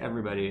when I say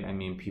everybody, I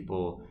mean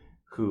people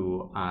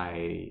who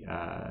I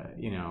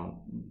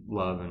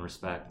love and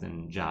respect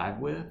and jive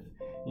with,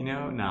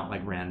 not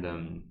like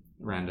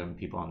random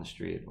people on the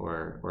street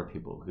or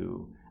people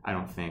who I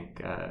don't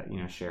think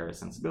share a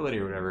sensibility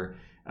or whatever.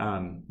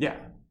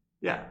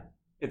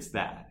 It's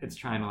that. It's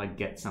trying to like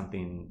get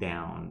something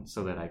down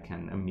so that I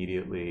can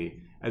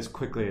immediately, as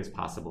quickly as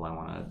possible,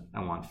 I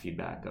want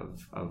feedback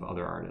of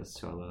other artists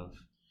who I love.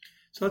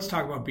 So let's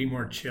talk about Be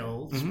More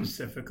Chill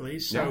specifically.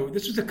 So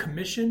This was a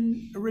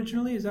commission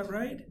originally, is that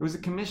right? It was a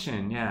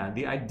commission, yeah.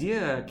 The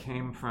idea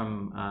came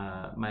from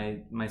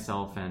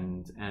myself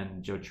and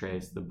Joe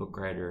Trace, the book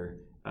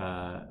writer.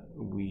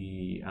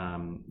 We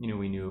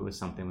knew it was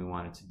something we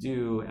wanted to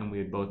do, and we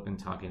had both been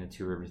talking to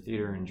Two River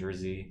Theater in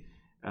Jersey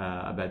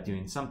about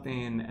doing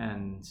something,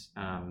 and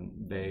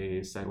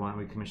they said, why don't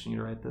we commission you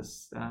to write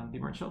this Be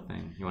More Chill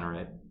thing you want to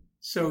write?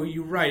 So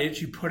you write it,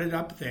 you put it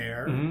up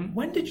there. Mm-hmm.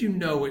 When did you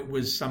know it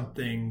was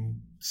something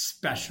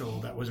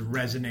special that was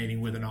resonating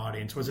with an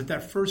audience? Was it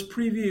that first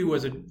preview?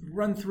 Was it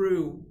run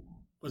through?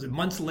 Was it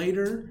months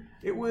later?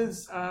 It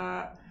was,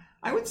 I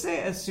would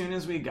say as soon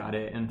as we got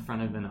it in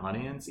front of an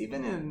audience,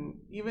 even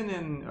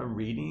in a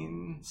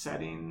reading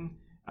setting,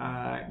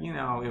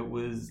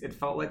 it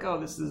felt like, oh,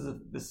 this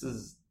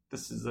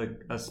is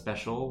a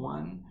special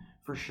one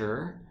for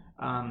sure.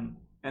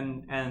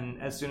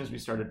 And as soon as we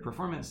started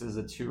performances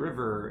at Two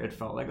River, it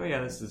felt like, oh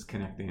yeah, this is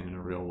connecting in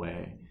a real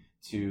way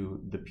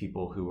to the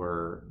people who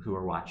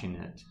are watching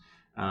it.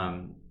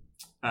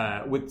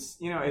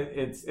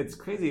 It's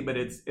crazy, but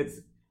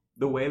it's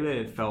the way that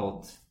it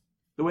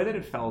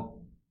felt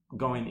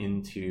going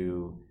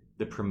into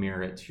the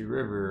premiere at Two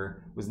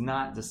River was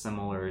not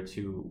dissimilar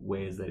to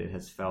ways that it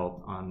has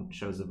felt on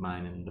shows of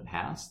mine in the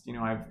past.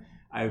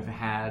 I've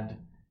had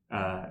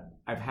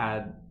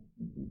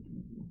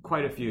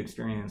quite a few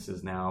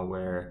experiences now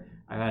where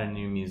I've had a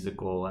new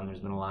musical and there's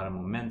been a lot of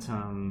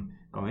momentum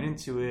going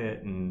into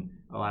it, and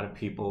a lot of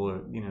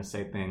people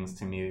say things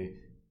to me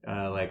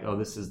like, oh,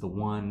 this is the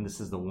one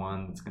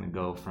that's going to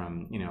go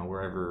from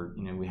wherever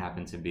we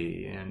happen to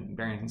be in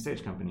Barrington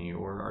Stage Company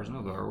or Ars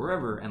Nova or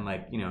wherever, and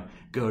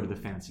go to the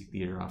fancy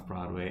theater off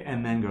Broadway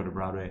and then go to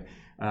Broadway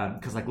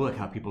because look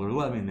how people are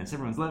loving this,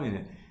 everyone's loving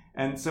it.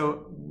 And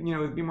so,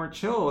 with Be More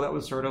Chill, that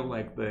was sort of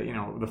like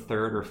the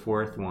third or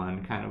fourth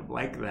one kind of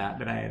like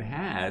that I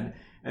had.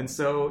 And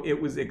so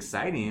it was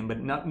exciting, but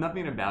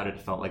nothing about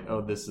it felt like, oh,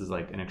 this is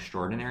like an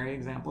extraordinary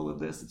example of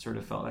this. It sort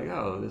of felt like,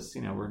 oh, this,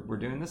 we're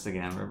doing this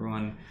again, where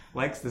everyone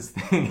likes this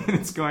thing and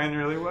it's going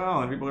really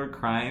well. And people are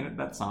crying at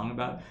that song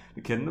about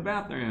the kid in the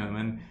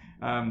bathroom.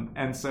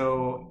 And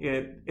so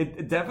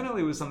it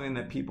definitely was something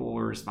that people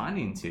were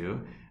responding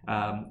to.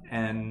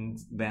 And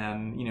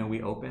then,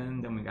 we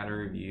opened and we got a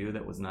review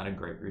that was not a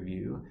great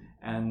review,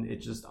 and it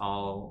just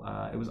all,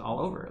 it was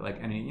all over.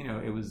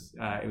 It was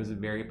a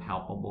very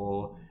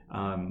palpable,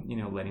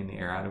 letting the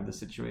air out of the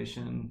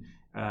situation,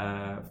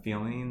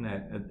 feeling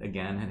that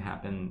again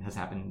has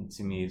happened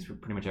to me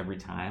pretty much every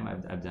time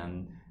I've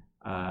done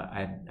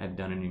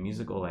a new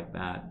musical like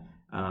that.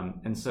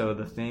 And so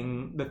the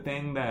thing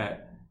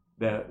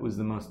that was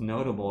the most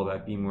notable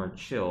about Be More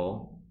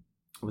Chill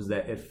was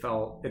that it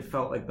felt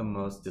like the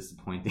most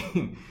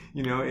disappointing.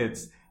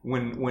 It's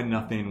when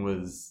nothing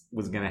was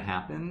going to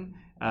happen,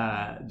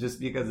 just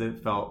because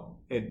it felt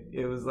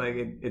it was like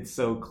it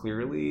so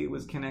clearly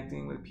was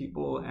connecting with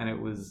people, and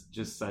it was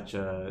just such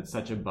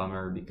a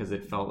bummer because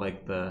it felt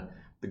like the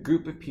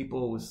group of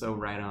people was so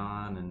right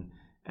on,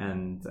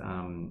 and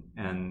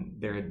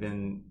there had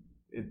been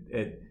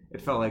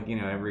it felt like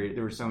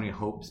there were so many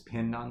hopes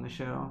pinned on the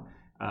show.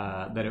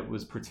 That it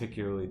was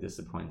particularly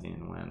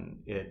disappointing when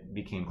it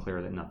became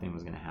clear that nothing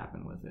was going to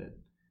happen with it,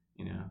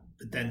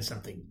 But then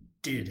something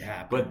did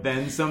happen. But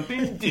then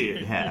something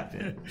did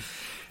happen.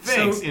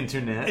 Thanks,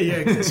 Internet.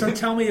 Yeah. So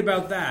tell me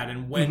about that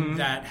and when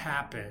that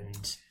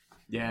happened.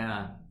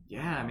 Yeah,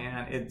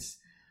 man.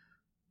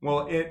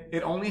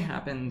 It only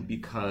happened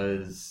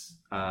because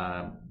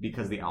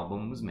the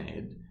album was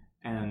made,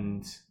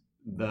 and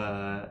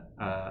the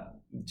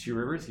Two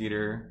River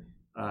Theater,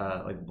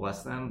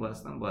 bless them,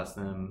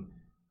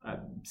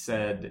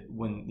 said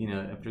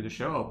when, after the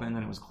show opened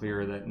and it was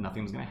clear that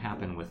nothing was going to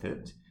happen with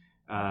it,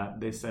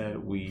 they said,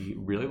 we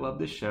really love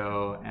this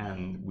show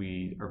and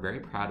we are very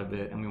proud of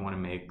it and we want to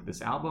make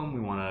this album.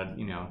 We want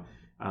to,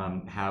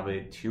 have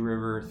a Two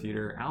River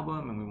Theater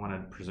album and we want to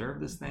preserve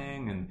this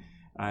thing.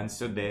 And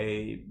so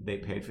they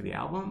paid for the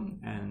album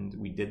and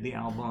we did the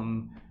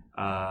album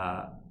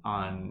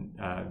on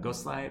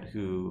Ghostlight,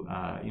 who,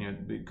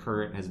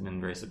 Kurt has been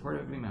very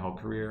supportive of me my whole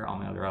career. All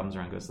my other albums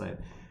are on Ghostlight.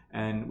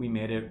 And we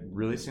made it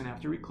really soon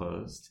after we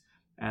closed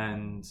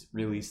and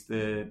released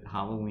it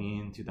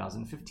Halloween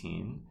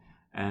 2015.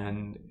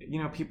 And,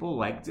 people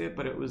liked it,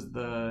 but it was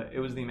the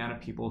amount of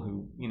people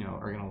who,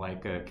 are going to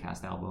like a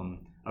cast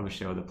album of a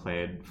show that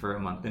played for a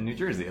month in New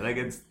Jersey. Like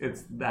it's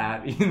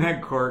that,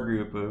 that core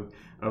group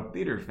of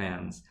theater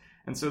fans.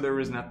 And so there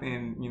was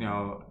nothing,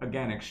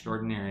 again,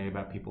 extraordinary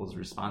about people's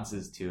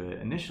responses to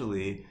it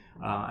initially.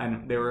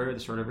 And there were the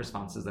sort of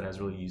responses that I was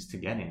really used to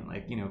getting,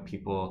 like,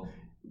 people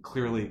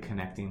clearly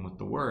connecting with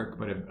the work,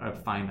 but a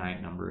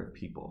finite number of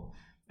people.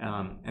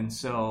 And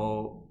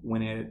so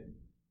when it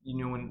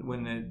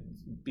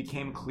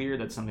became clear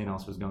that something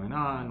else was going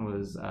on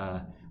was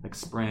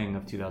spring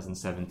of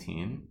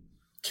 2017.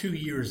 2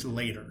 years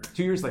later.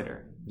 2 years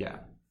later. Yeah.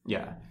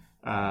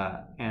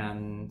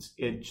 And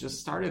it just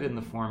started in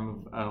the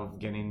form of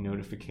getting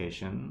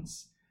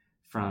notifications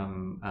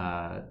from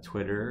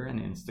Twitter and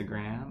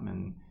Instagram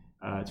and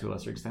to a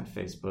lesser extent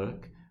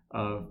Facebook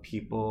of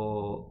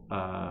people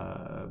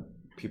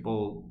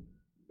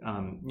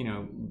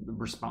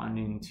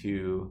responding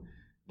to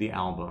the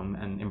album,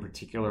 and in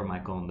particular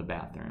Michael in the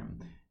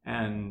Bathroom.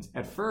 And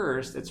at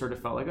first it sort of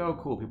felt like, oh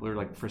cool, people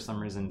are for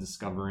some reason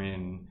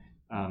discovering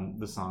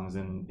the songs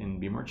in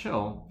Be More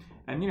Chill.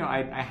 And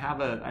I have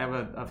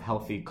a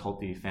healthy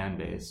culty fan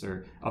base,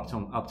 or up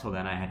till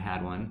then I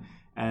had one,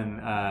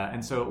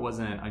 and so it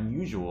wasn't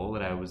unusual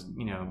that I was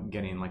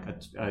getting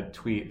a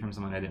tweet from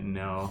someone I didn't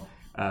know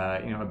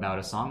about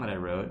a song that I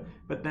wrote.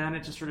 But then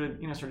it just sort of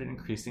started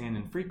increasing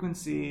in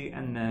frequency,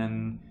 and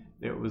then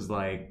it was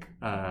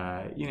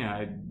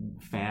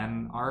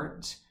fan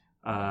art,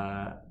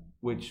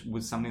 which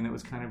was something that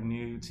was kind of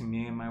new to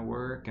me in my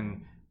work,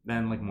 and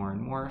then more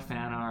and more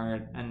fan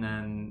art, and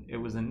then it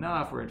was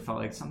enough where it felt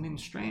like something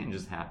strange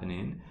is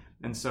happening.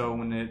 And so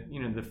when it,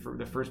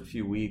 the first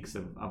few weeks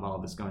of all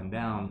this going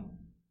down,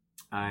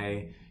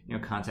 I,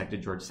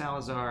 contacted George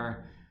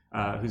Salazar,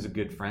 who's a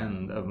good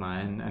friend of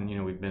mine, and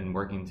we've been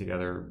working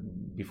together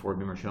before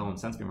Be More Chill and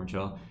since Be More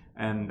Chill.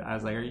 And I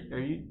was like, are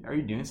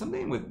you doing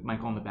something with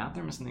Michael in the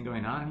Bathroom? Is something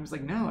going on? And he was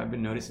like, no, I've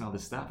been noticing all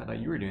this stuff. I thought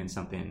you were doing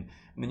something.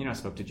 And then, I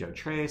spoke to Joe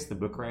Trace, the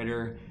book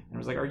writer, and I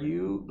was like, are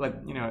you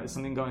is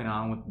something going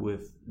on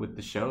with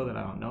the show that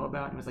I don't know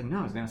about? And he was like, no,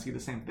 I was going to ask you the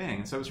same thing.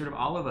 And so it was sort of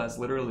all of us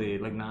literally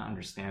not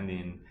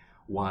understanding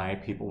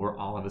why people were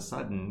all of a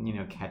sudden,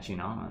 catching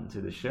on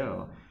to the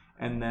show.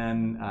 And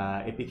then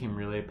it became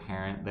really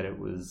apparent that it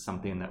was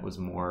something that was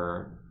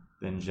more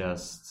than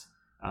just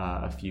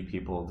a few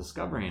people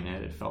discovering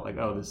it. It felt like,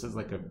 oh, this is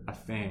a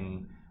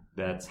thing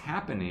that's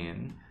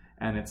happening,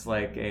 and it's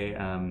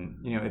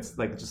it's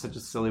just such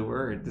a silly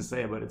word to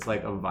say, but it's a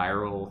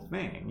viral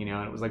thing,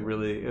 and it was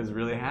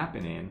really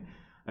happening.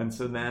 And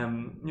so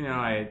then,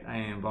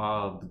 I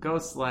involved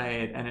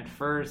Ghostlight, and at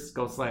first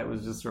Ghostlight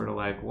was just sort of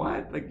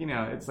what?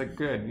 It's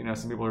good,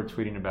 some people are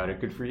tweeting about it,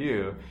 good for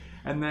you.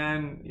 And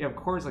then, of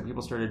course,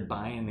 people started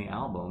buying the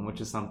album,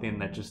 which is something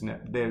that just,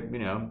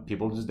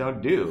 people just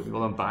don't do. People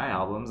don't buy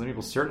albums, and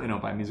people certainly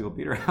don't buy musical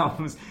theater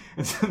albums.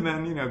 And so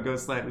then,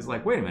 Ghostlight was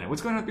like, wait a minute,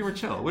 what's going on with Be More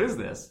Chill? What is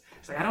this?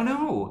 It's I don't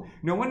know.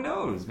 No one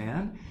knows,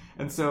 man.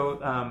 And so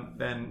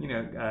then,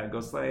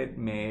 Ghostlight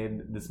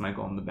made this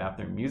Michael in the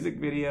Bathroom music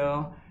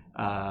video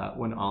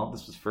when all of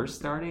this was first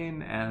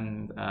starting,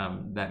 and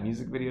that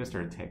music video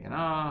started taking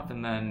off.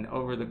 And then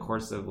over the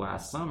course of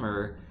last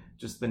summer,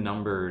 just the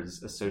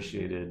numbers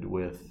associated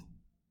with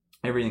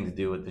everything to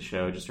do with the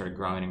show just started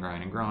growing and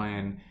growing and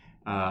growing.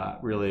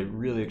 Really,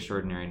 really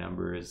extraordinary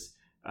numbers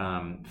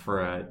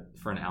for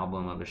an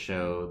album of a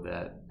show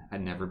that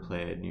had never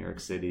played New York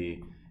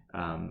City,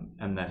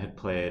 and that had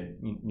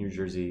played New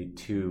Jersey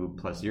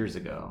 2+ years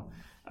ago.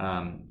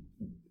 And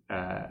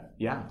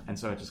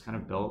so it just kind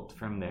of built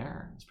from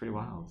there. It's pretty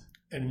wild.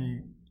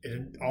 And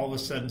all of a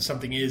sudden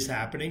something is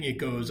happening. It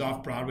goes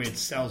off Broadway. It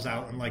sells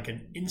out in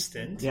an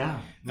instant. Yeah.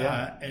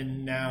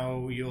 And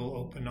now you'll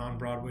open on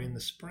Broadway in the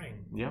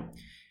spring. Yeah.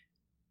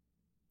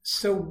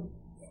 So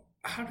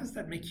how does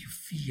that make you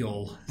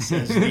feel,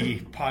 says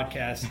the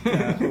podcast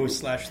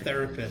host /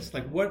 therapist?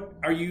 What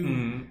are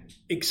you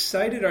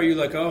excited? Are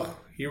you oh,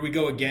 here we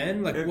go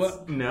again?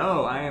 What?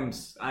 No, I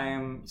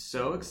am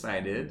so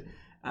excited.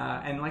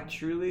 And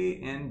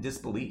truly in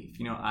disbelief.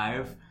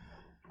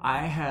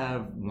 I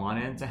have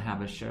wanted to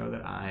have a show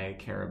that I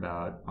care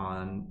about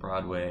on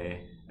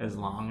Broadway as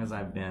long as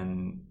I've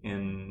been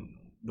in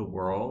the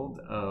world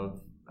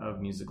of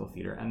musical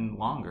theater, and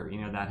longer. You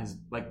know, that has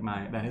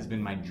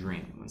been my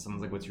dream. When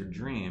someone's like, "What's your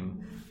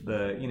dream?"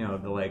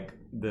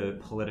 The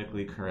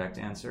politically correct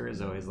answer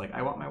is always like,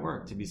 "I want my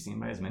work to be seen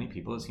by as many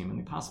people as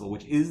humanly possible,"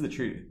 which is the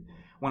truth.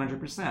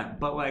 100%.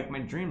 But like my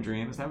dream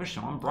is to have a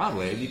show on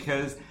Broadway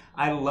because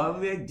I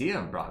love the idea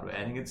of Broadway.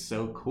 I think it's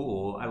so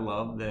cool. I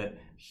love that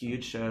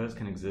huge shows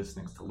can exist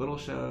next to little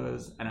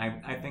shows, and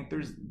I think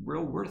there's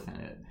real worth in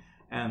it.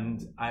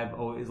 And I've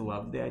always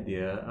loved the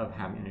idea of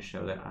having a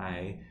show that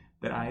I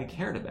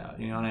cared about,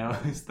 you know. And I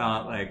always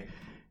thought like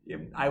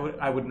I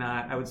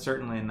would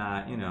certainly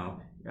not, you know,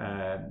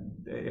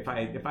 if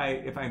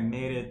I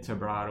made it to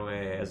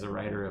Broadway as a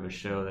writer of a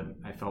show that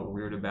I felt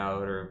weird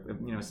about, or,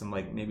 you know, some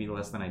like maybe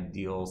less than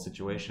ideal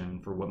situation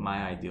for what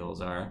my ideals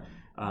are,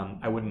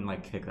 I wouldn't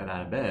like kick that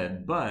out of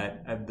bed.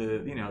 But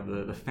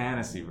the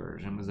fantasy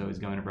version was always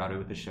going to Broadway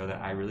with a show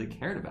that I really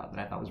cared about, that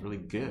I thought was really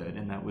good,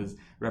 and that was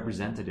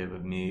representative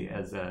of me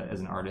as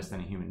an artist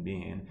and a human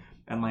being.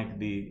 And like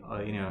the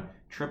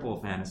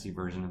triple fantasy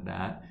version of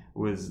that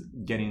was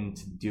getting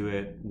to do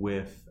it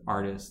with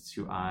artists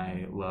who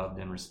I loved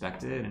and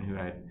respected, and who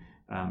I'd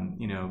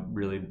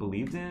really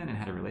believed in and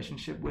had a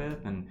relationship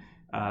with. And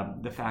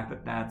the fact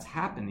that that's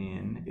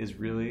happening is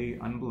really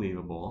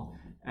unbelievable.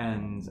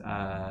 And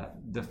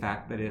the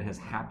fact that it has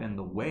happened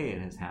the way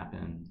it has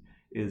happened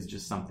is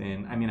just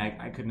something. I mean,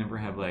 I could never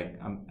have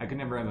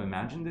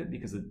imagined it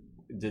because it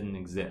didn't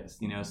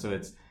exist, you know. So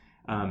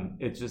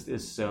it just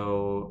is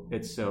so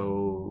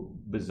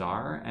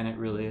bizarre, and it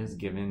really has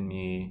given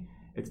me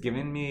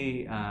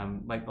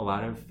like a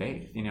lot of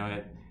faith, you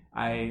know.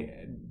 I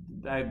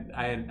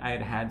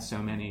had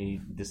so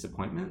many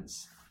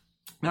disappointments,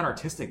 not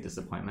artistic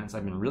disappointments.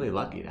 I've been really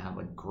lucky to have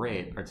like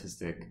great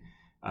artistic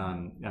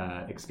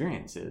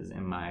experiences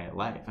in my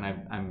life, and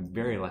I'm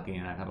very lucky,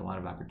 and I've had a lot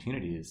of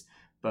opportunities.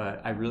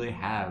 But I really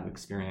have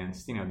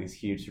experienced, you know, these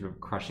huge sort of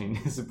crushing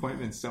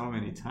disappointments so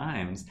many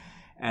times.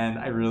 And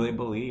I really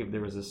believe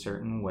there was a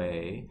certain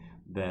way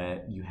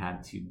that you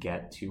had to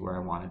get to where I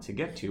wanted to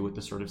get to with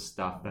the sort of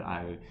stuff that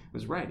I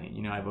was writing.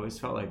 You know, I've always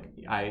felt like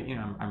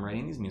I'm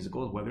writing these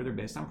musicals, whether they're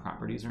based on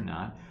properties or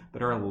not,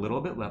 that are a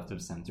little bit left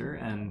of center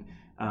and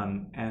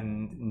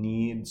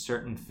need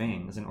certain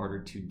things in order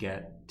to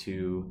get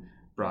to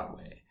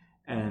Broadway.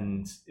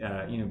 And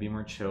Be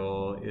More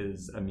Chill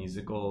is a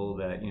musical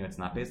that, you know, it's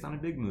not based on a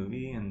big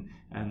movie,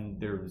 and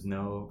there was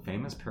no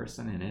famous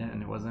person in it,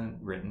 and it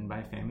wasn't written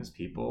by famous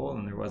people,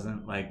 and there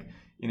wasn't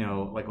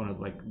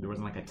there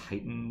wasn't like a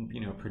titan,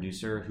 you know,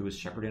 producer who was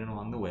shepherding it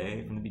along the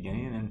way from the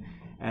beginning,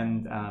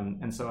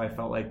 and so I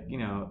felt like, you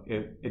know,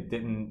 it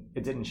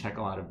didn't check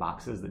a lot of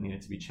boxes that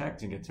needed to be checked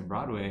to get to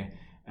Broadway.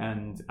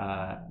 And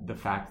the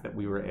fact that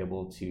we were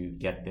able to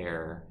get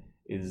there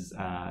is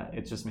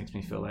it just makes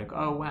me feel like,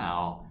 oh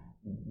wow,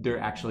 there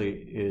actually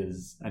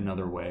is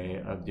another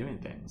way of doing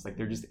things. Like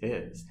there just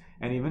is.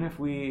 And even if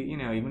we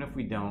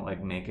don't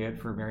like make it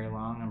for very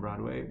long on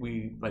Broadway,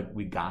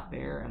 we got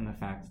there, and the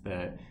fact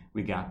that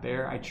we got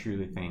there, I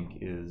truly think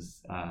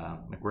is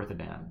like worth a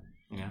damn,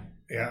 you know?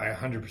 Yeah, I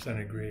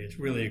 100% agree. It's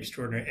really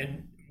extraordinary.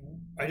 And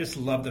I just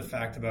love the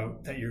fact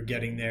about that you're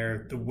getting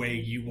there the way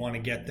you want to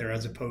get there,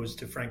 as opposed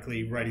to,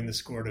 frankly, writing the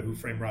score to Who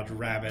Framed Roger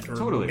Rabbit or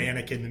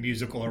Mannequin the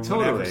Musical or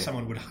whatever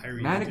someone would hire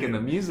you Mannequin to do.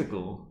 the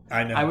Musical.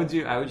 I know. I would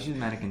choose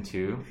Mannequin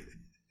 2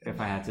 if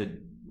I had to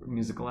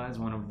musicalize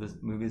one of the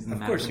movies in the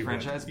Mannequin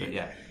franchise. But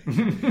yeah.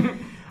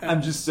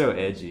 I'm just so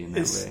edgy in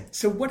that way.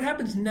 So what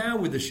happens now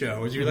with the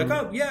show? Is you're like,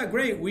 oh yeah,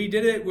 great, we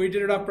did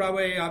it off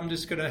Broadway, I'm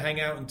just gonna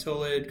hang out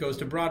until it goes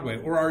to Broadway?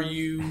 Or are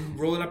you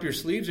rolling up your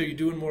sleeves? Are you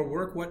doing more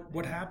work?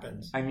 What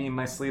happens? I mean,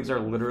 my sleeves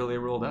are literally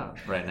rolled up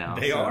right now.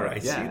 They are. I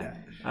see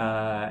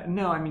that.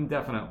 No, I mean,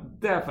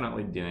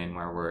 definitely doing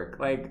more work.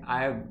 Like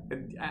I've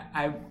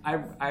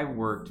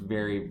worked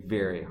very,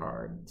 very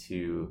hard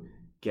to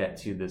get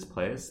to this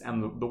place,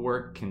 and the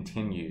work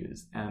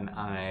continues, and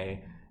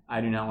I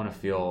do not want to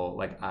feel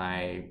like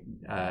I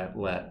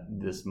let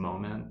this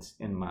moment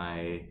in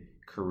my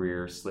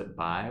career slip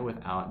by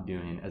without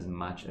doing as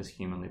much as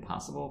humanly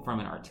possible from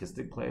an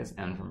artistic place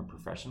and from a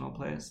professional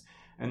place.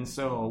 And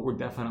so we're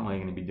definitely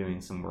going to be doing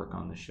some work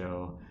on the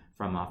show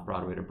from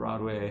off-Broadway to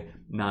Broadway,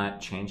 not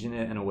changing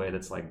it in a way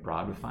that's like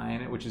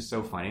Broadwayifying it, which is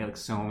so funny. Like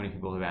so many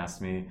people have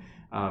asked me,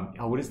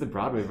 what is the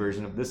Broadway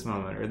version of this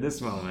moment or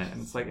this moment?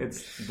 And it's like,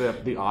 it's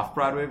the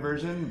off-Broadway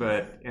version,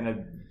 but in a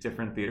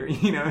different theater.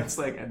 You know, it's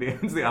like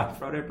it's the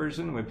off-Broadway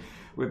version with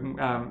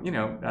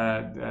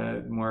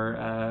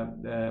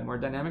more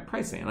dynamic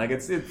pricing. Like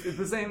it's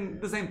the same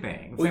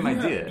thing, same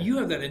idea. You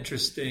have that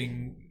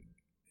interesting.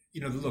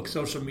 You know, look,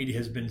 social media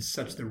has been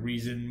such the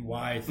reason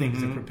why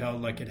things have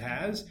propelled like it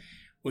has.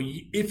 Well,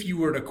 if you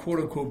were to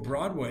quote-unquote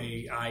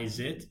Broadway-ize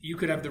it, you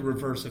could have the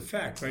reverse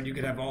effect, right? You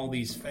could have all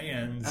these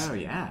fans. Oh,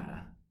 yeah.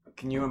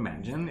 Can you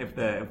imagine if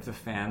the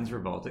fans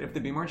revolted? If the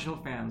Be More Chill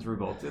fans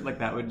revolted, like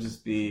that would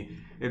just be...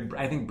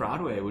 I think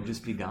Broadway would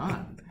just be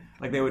gone.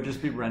 Like they would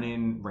just be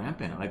running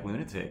rampant like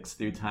lunatics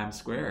through Times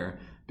Square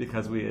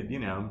because we had,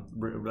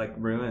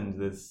 ruined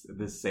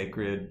this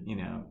sacred,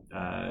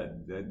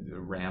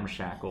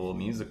 ramshackle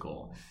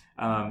musical.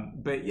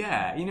 But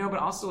yeah, but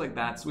also like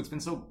that's what's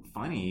been so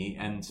funny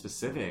and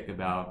specific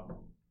about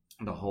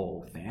the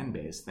whole fan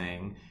base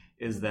thing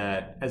is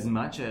that as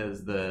much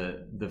as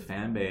the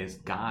fan base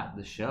got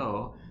the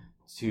show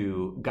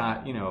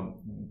the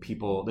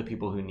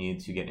people who need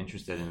to get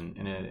interested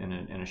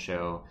in a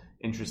show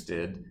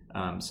interested,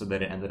 so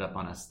that it ended up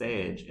on a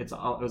stage. It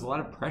was a lot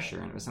of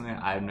pressure, and it was something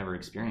that I've never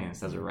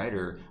experienced as a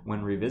writer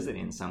when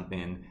revisiting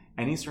something,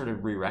 any sort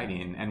of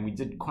rewriting. And we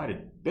did quite a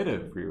bit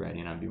of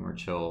rewriting on Be More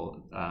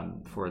Chill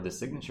for the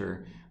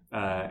signature.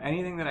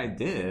 Anything that I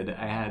did,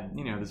 I had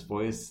this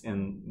voice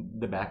in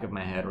the back of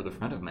my head or the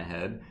front of my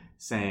head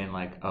saying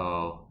like,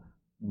 "Oh,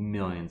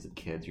 millions of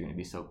kids are going to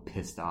be so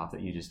pissed off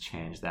that you just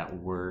changed that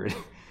word."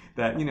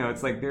 That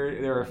it's like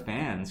there are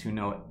fans who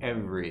know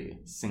every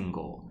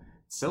single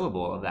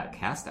syllable of that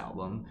Cast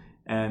album,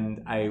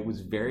 and I was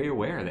very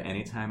aware that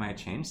anytime I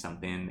changed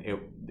something,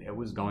 it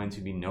was going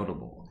to be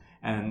notable.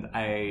 And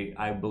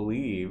I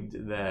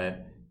believed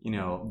that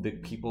the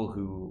people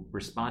who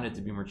responded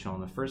to Be More Chill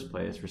in the first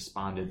place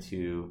responded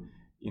to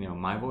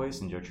my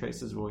voice and Joe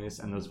Trace's voice,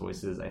 and those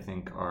voices I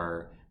think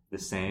are the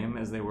same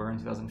as they were in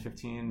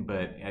 2015,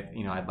 but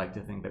I'd like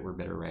to think that we're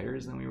better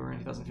writers than we were in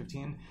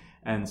 2015,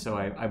 and so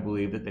I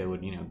believe that they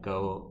would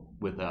go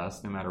with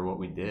us no matter what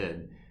we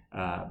did.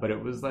 But it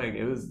was like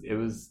it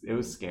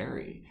was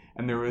scary,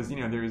 and there's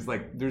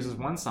this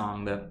one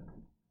song that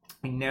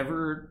I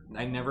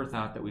never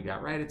thought that we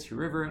got right. It's Two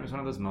River, and it was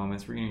one of those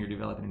moments where you're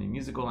developing a new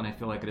musical, and I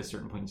feel like at a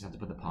certain point you just have to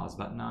put the pause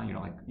button on.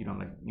 You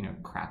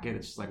don't crack it.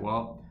 It's just like,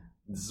 well,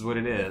 this is what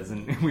it is,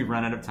 and we've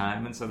run out of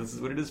time, and so this is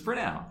what it is for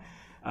now.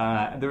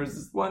 There was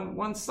this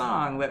one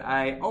song that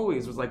I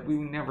always was like, we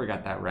never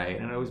got that right,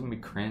 and it always made me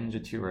cringe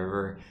at Two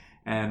River,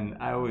 and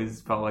I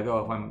always felt like,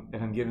 oh,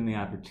 if I'm given the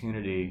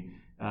opportunity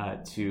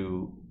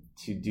to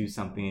do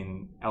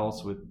something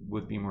else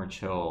with Be More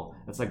Chill,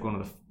 that's like one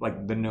of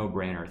the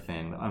no-brainer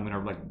thing. I'm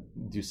gonna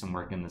do some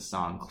work in this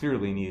song.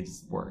 Clearly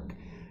needs work,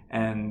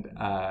 and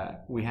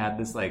we had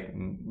this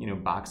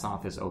box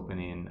office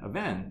opening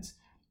event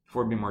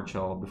for Be More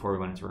Chill before we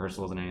went into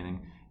rehearsals and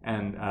anything.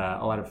 And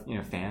a lot of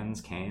fans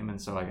came, and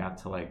so I got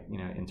to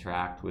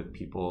interact with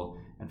people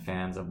and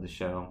fans of the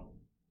show,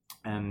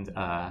 and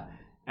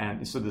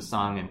so the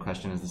song in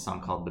question is the song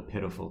called "The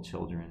Pitiful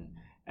Children."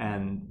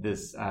 And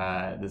this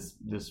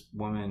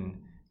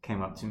woman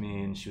came up to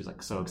me, and she was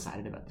so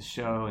excited about the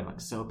show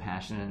and so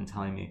passionate and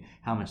telling me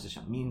how much the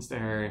show means to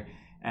her.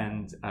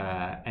 And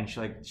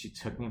she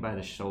took me by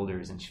the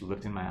shoulders and she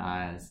looked in my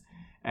eyes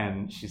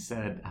and she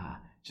said,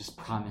 "Just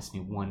promise me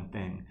one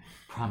thing.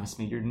 Promise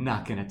me you're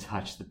not going to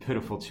touch the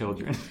pitiful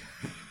children."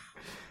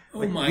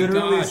 Oh my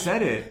literally gosh.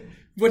 Said it.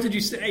 What did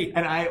you say?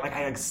 And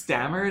I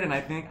stammered, and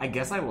I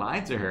guess I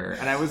lied to her,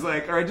 and I was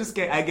like, or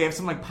I gave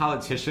some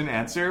politician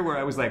answer where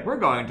I was like, we're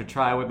going to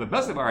try with the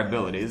best of our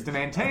abilities to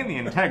maintain the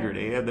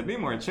integrity of the Be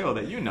More Chill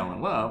that you know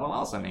and love, while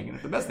also making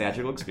it the best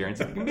theatrical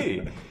experience it can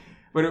be.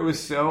 But it was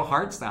so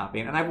heart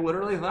stopping, and I've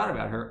literally thought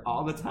about her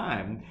all the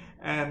time,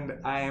 and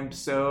I am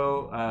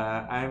so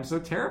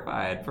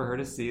terrified for her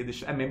to see the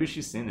show. And maybe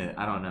she's seen it.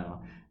 I don't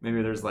know.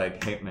 Maybe there's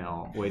hate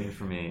mail waiting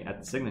for me at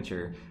the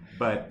signature.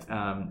 But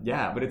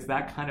but it's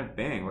that kind of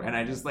thing. And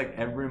I just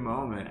every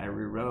moment I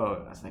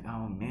rewrote, I was like,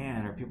 oh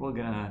man, are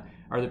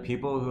the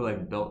people who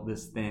built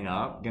this thing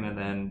up gonna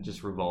then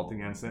just revolt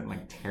against it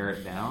and tear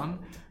it down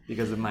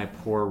because of my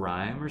poor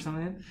rhyme or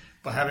something?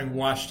 But having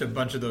watched a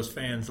bunch of those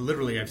fans,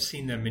 literally I've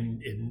seen them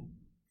in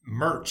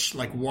merch,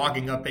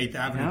 walking up 8th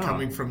Avenue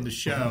coming from the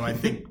show. I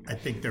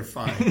think they're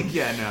fine.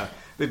 Yeah, no,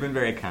 they've been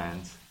very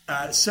kind.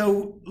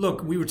 So,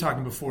 look, we were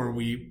talking before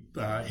we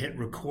hit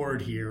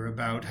record here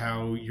about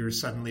how you're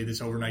suddenly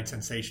this overnight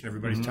sensation.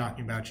 Everybody's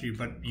talking about you,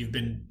 but you've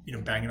been,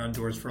 banging on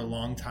doors for a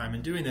long time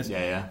and doing this.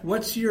 Yeah.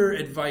 What's your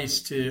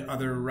advice to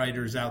other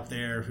writers out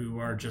there who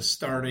are just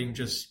starting,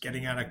 just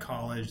getting out of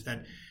college,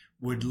 that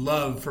would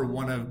love for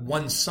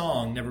one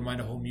song, never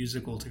mind a whole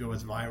musical, to go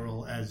as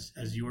viral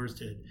as yours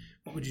did?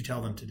 What would you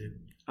tell them to do?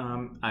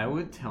 I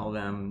would tell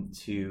them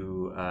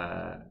to...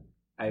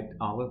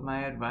 all of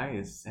my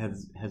advice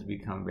has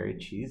become very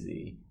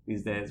cheesy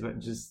these days, but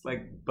just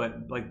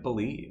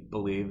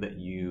believe that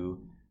you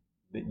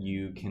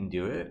can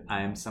do it.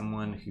 I am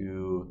someone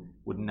who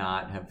would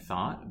not have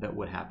thought that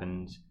what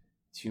happened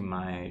to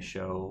my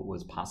show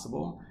was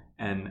possible,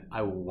 and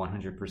I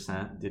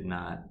 100% did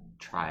not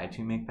try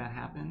to make that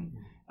happen.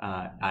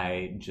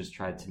 I just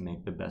tried to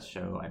make the best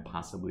show I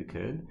possibly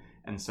could.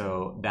 And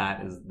so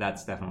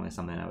that's definitely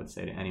something I would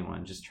say to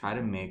anyone. Just try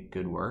to make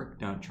good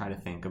work. Don't try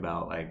to think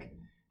about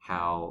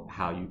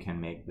how you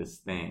can make this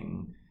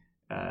thing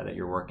that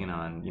you're working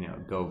on,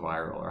 go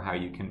viral, or how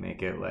you can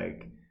make it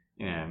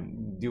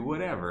do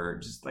whatever.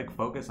 Just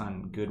focus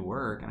on good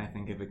work. And I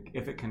think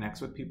if it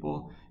connects with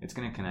people, it's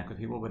going to connect with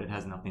people, but it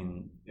has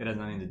nothing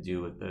to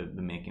do with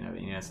the making of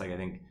it. I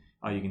think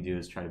all you can do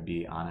is try to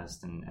be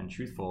honest and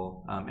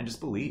truthful, and just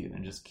believe,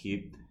 and just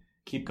keep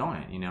keep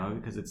going, you know,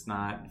 because it's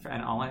not,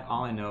 and all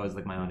I know is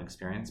like my own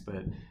experience,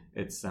 but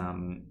it's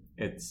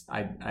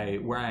I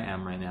where I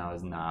am right now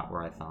is not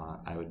where I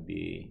thought I would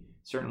be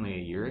certainly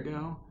a year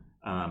ago.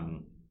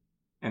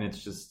 And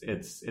it's just,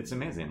 it's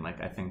amazing. Like,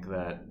 I think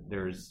that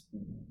there's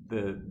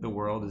the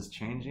world is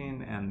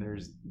changing, and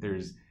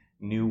there's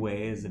new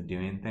ways of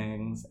doing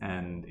things,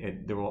 and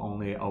there will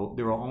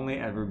only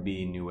ever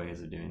be new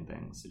ways of doing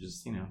things. So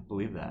just, you know,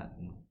 believe that.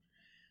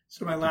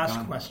 So my last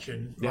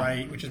question,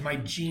 right, which is my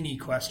genie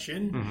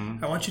question.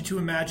 I want you to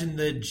imagine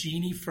the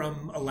genie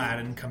from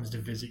Aladdin comes to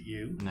visit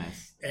you.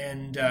 Nice.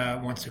 And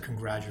wants to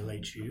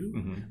congratulate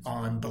you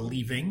on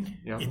believing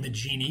in the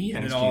genie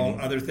and in all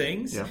other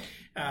things.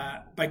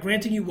 By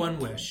granting you one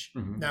wish.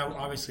 Now,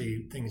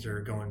 obviously, things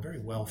are going very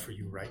well for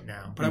you right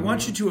now. But I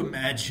want you to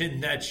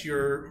imagine that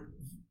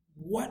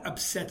what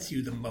upsets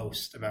you the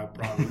most about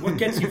Broadway? What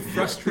gets you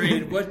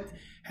frustrated? What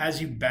has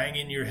you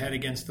banging your head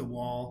against the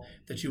wall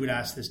that you would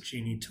ask this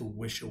genie to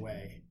wish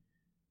away?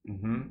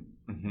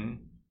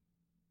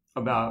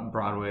 About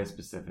Broadway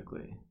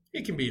specifically?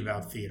 It can be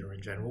about theater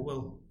in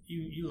general.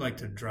 You like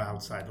to draw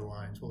outside the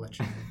lines. We'll let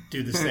you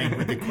do the same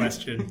with the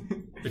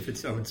question if it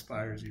so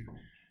inspires you.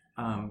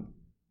 Oh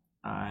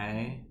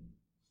man,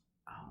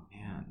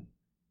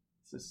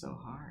 this is so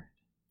hard.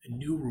 A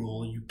new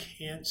rule: you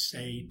can't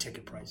say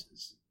ticket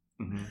prices.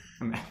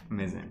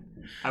 Amazing.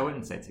 I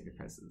wouldn't say ticket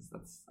prices.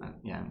 That's I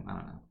don't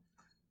know.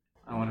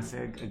 I want to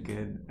say a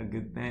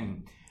good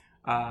thing.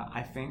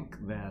 I think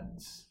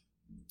that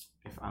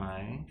if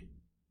I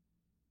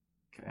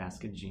could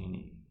ask a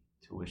genie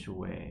to wish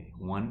away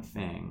one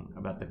thing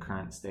about the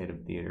current state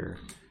of theater,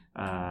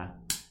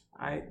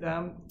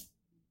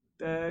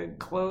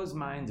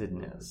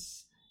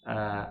 close-mindedness.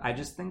 I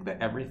just think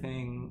that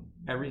everything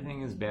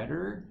is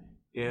better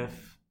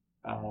if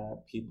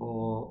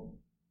people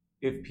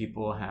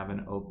have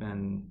an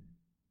open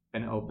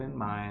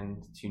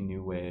mind to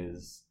new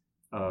ways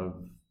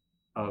of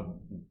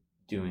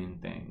doing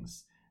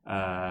things,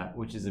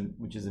 which is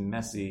a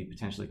messy,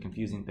 potentially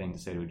confusing thing to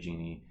say to a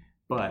genie,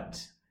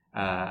 but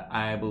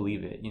I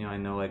believe it. You know, I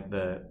know like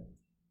the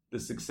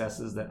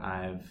successes that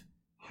I've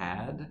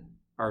had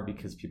are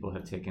because people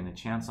have taken a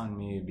chance on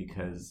me,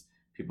 because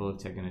people have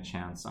taken a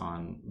chance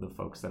on the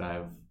folks that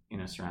I've, you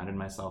know, surrounded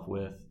myself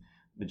with,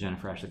 the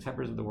Jennifer Ashley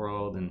Teppers of the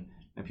world, and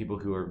people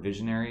who are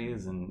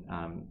visionaries, and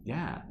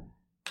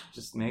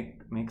just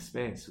make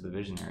space for the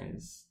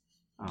visionaries.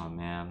 Oh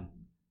man,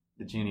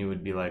 the genie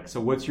would be like,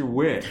 so what's your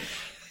wish?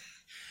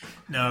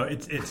 No,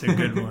 it's a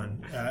good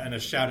one, and a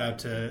shout out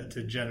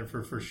to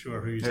Jennifer for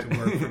sure, who used to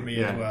work for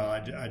me as well.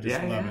 I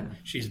just love it.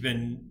 She's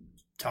been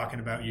talking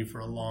about you for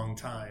a long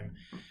time.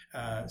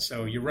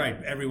 So you're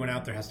right. Everyone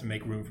out there has to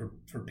make room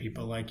for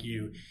people like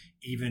you,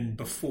 even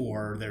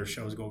before their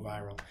shows go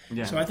viral.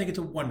 Yeah. So I think it's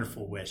a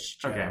wonderful wish,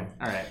 Joe. Okay.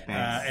 All right.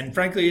 Thanks. And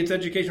frankly, it's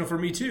educational for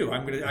me too.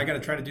 I got to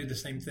try to do the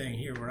same thing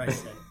here where I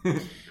sit.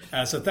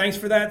 So thanks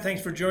for that.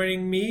 Thanks for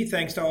joining me.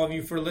 Thanks to all of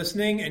you for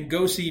listening. And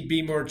go see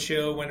Be More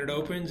Chill when it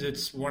opens.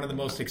 It's one of the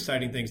most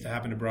exciting things to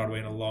happen to Broadway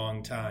in a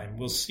long time.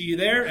 We'll see you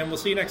there, and we'll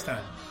see you next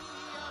time.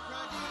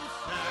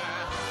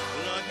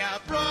 Look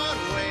out,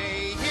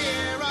 Broadway,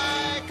 here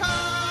I come.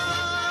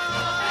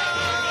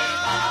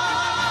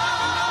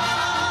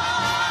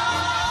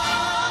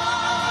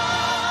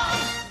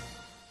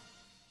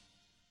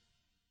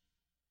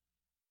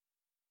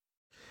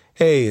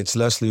 Hey, it's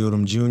Leslie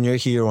Odom Jr.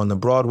 here on the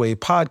Broadway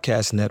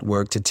Podcast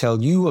Network to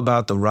tell you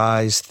about the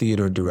Rise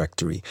Theater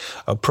Directory,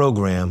 a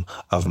program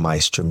of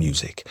Maestro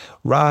Music.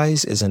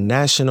 Rise is a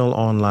national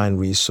online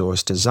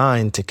resource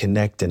designed to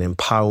connect and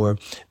empower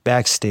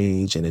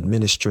backstage and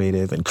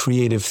administrative and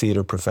creative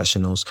theater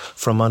professionals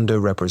from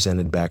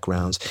underrepresented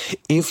backgrounds.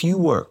 If you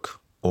work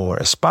or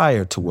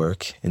aspire to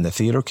work in the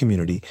theater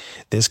community,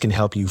 this can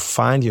help you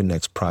find your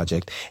next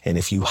project. And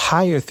if you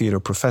hire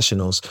theater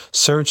professionals,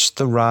 search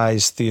the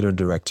Rise Theater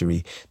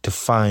Directory to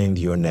find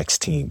your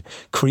next team.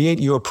 Create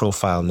your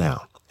profile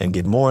now and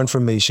get more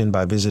information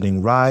by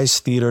visiting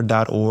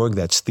risetheater.org.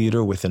 That's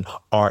theater with an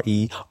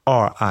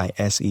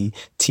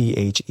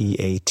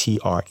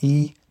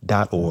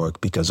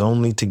RERISETHEATRE.org, because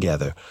only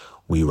together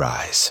we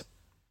rise.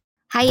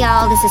 Hi,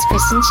 y'all. This is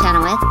Kristen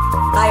Chenoweth.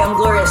 Hi, I'm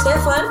Gloria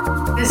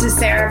Estefan. This is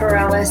Sarah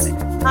Bareilles.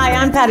 Hi,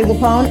 I'm Patti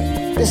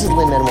LuPone. This is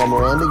Lin-Manuel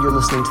Miranda. You're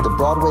listening to the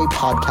Broadway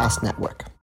Podcast Network.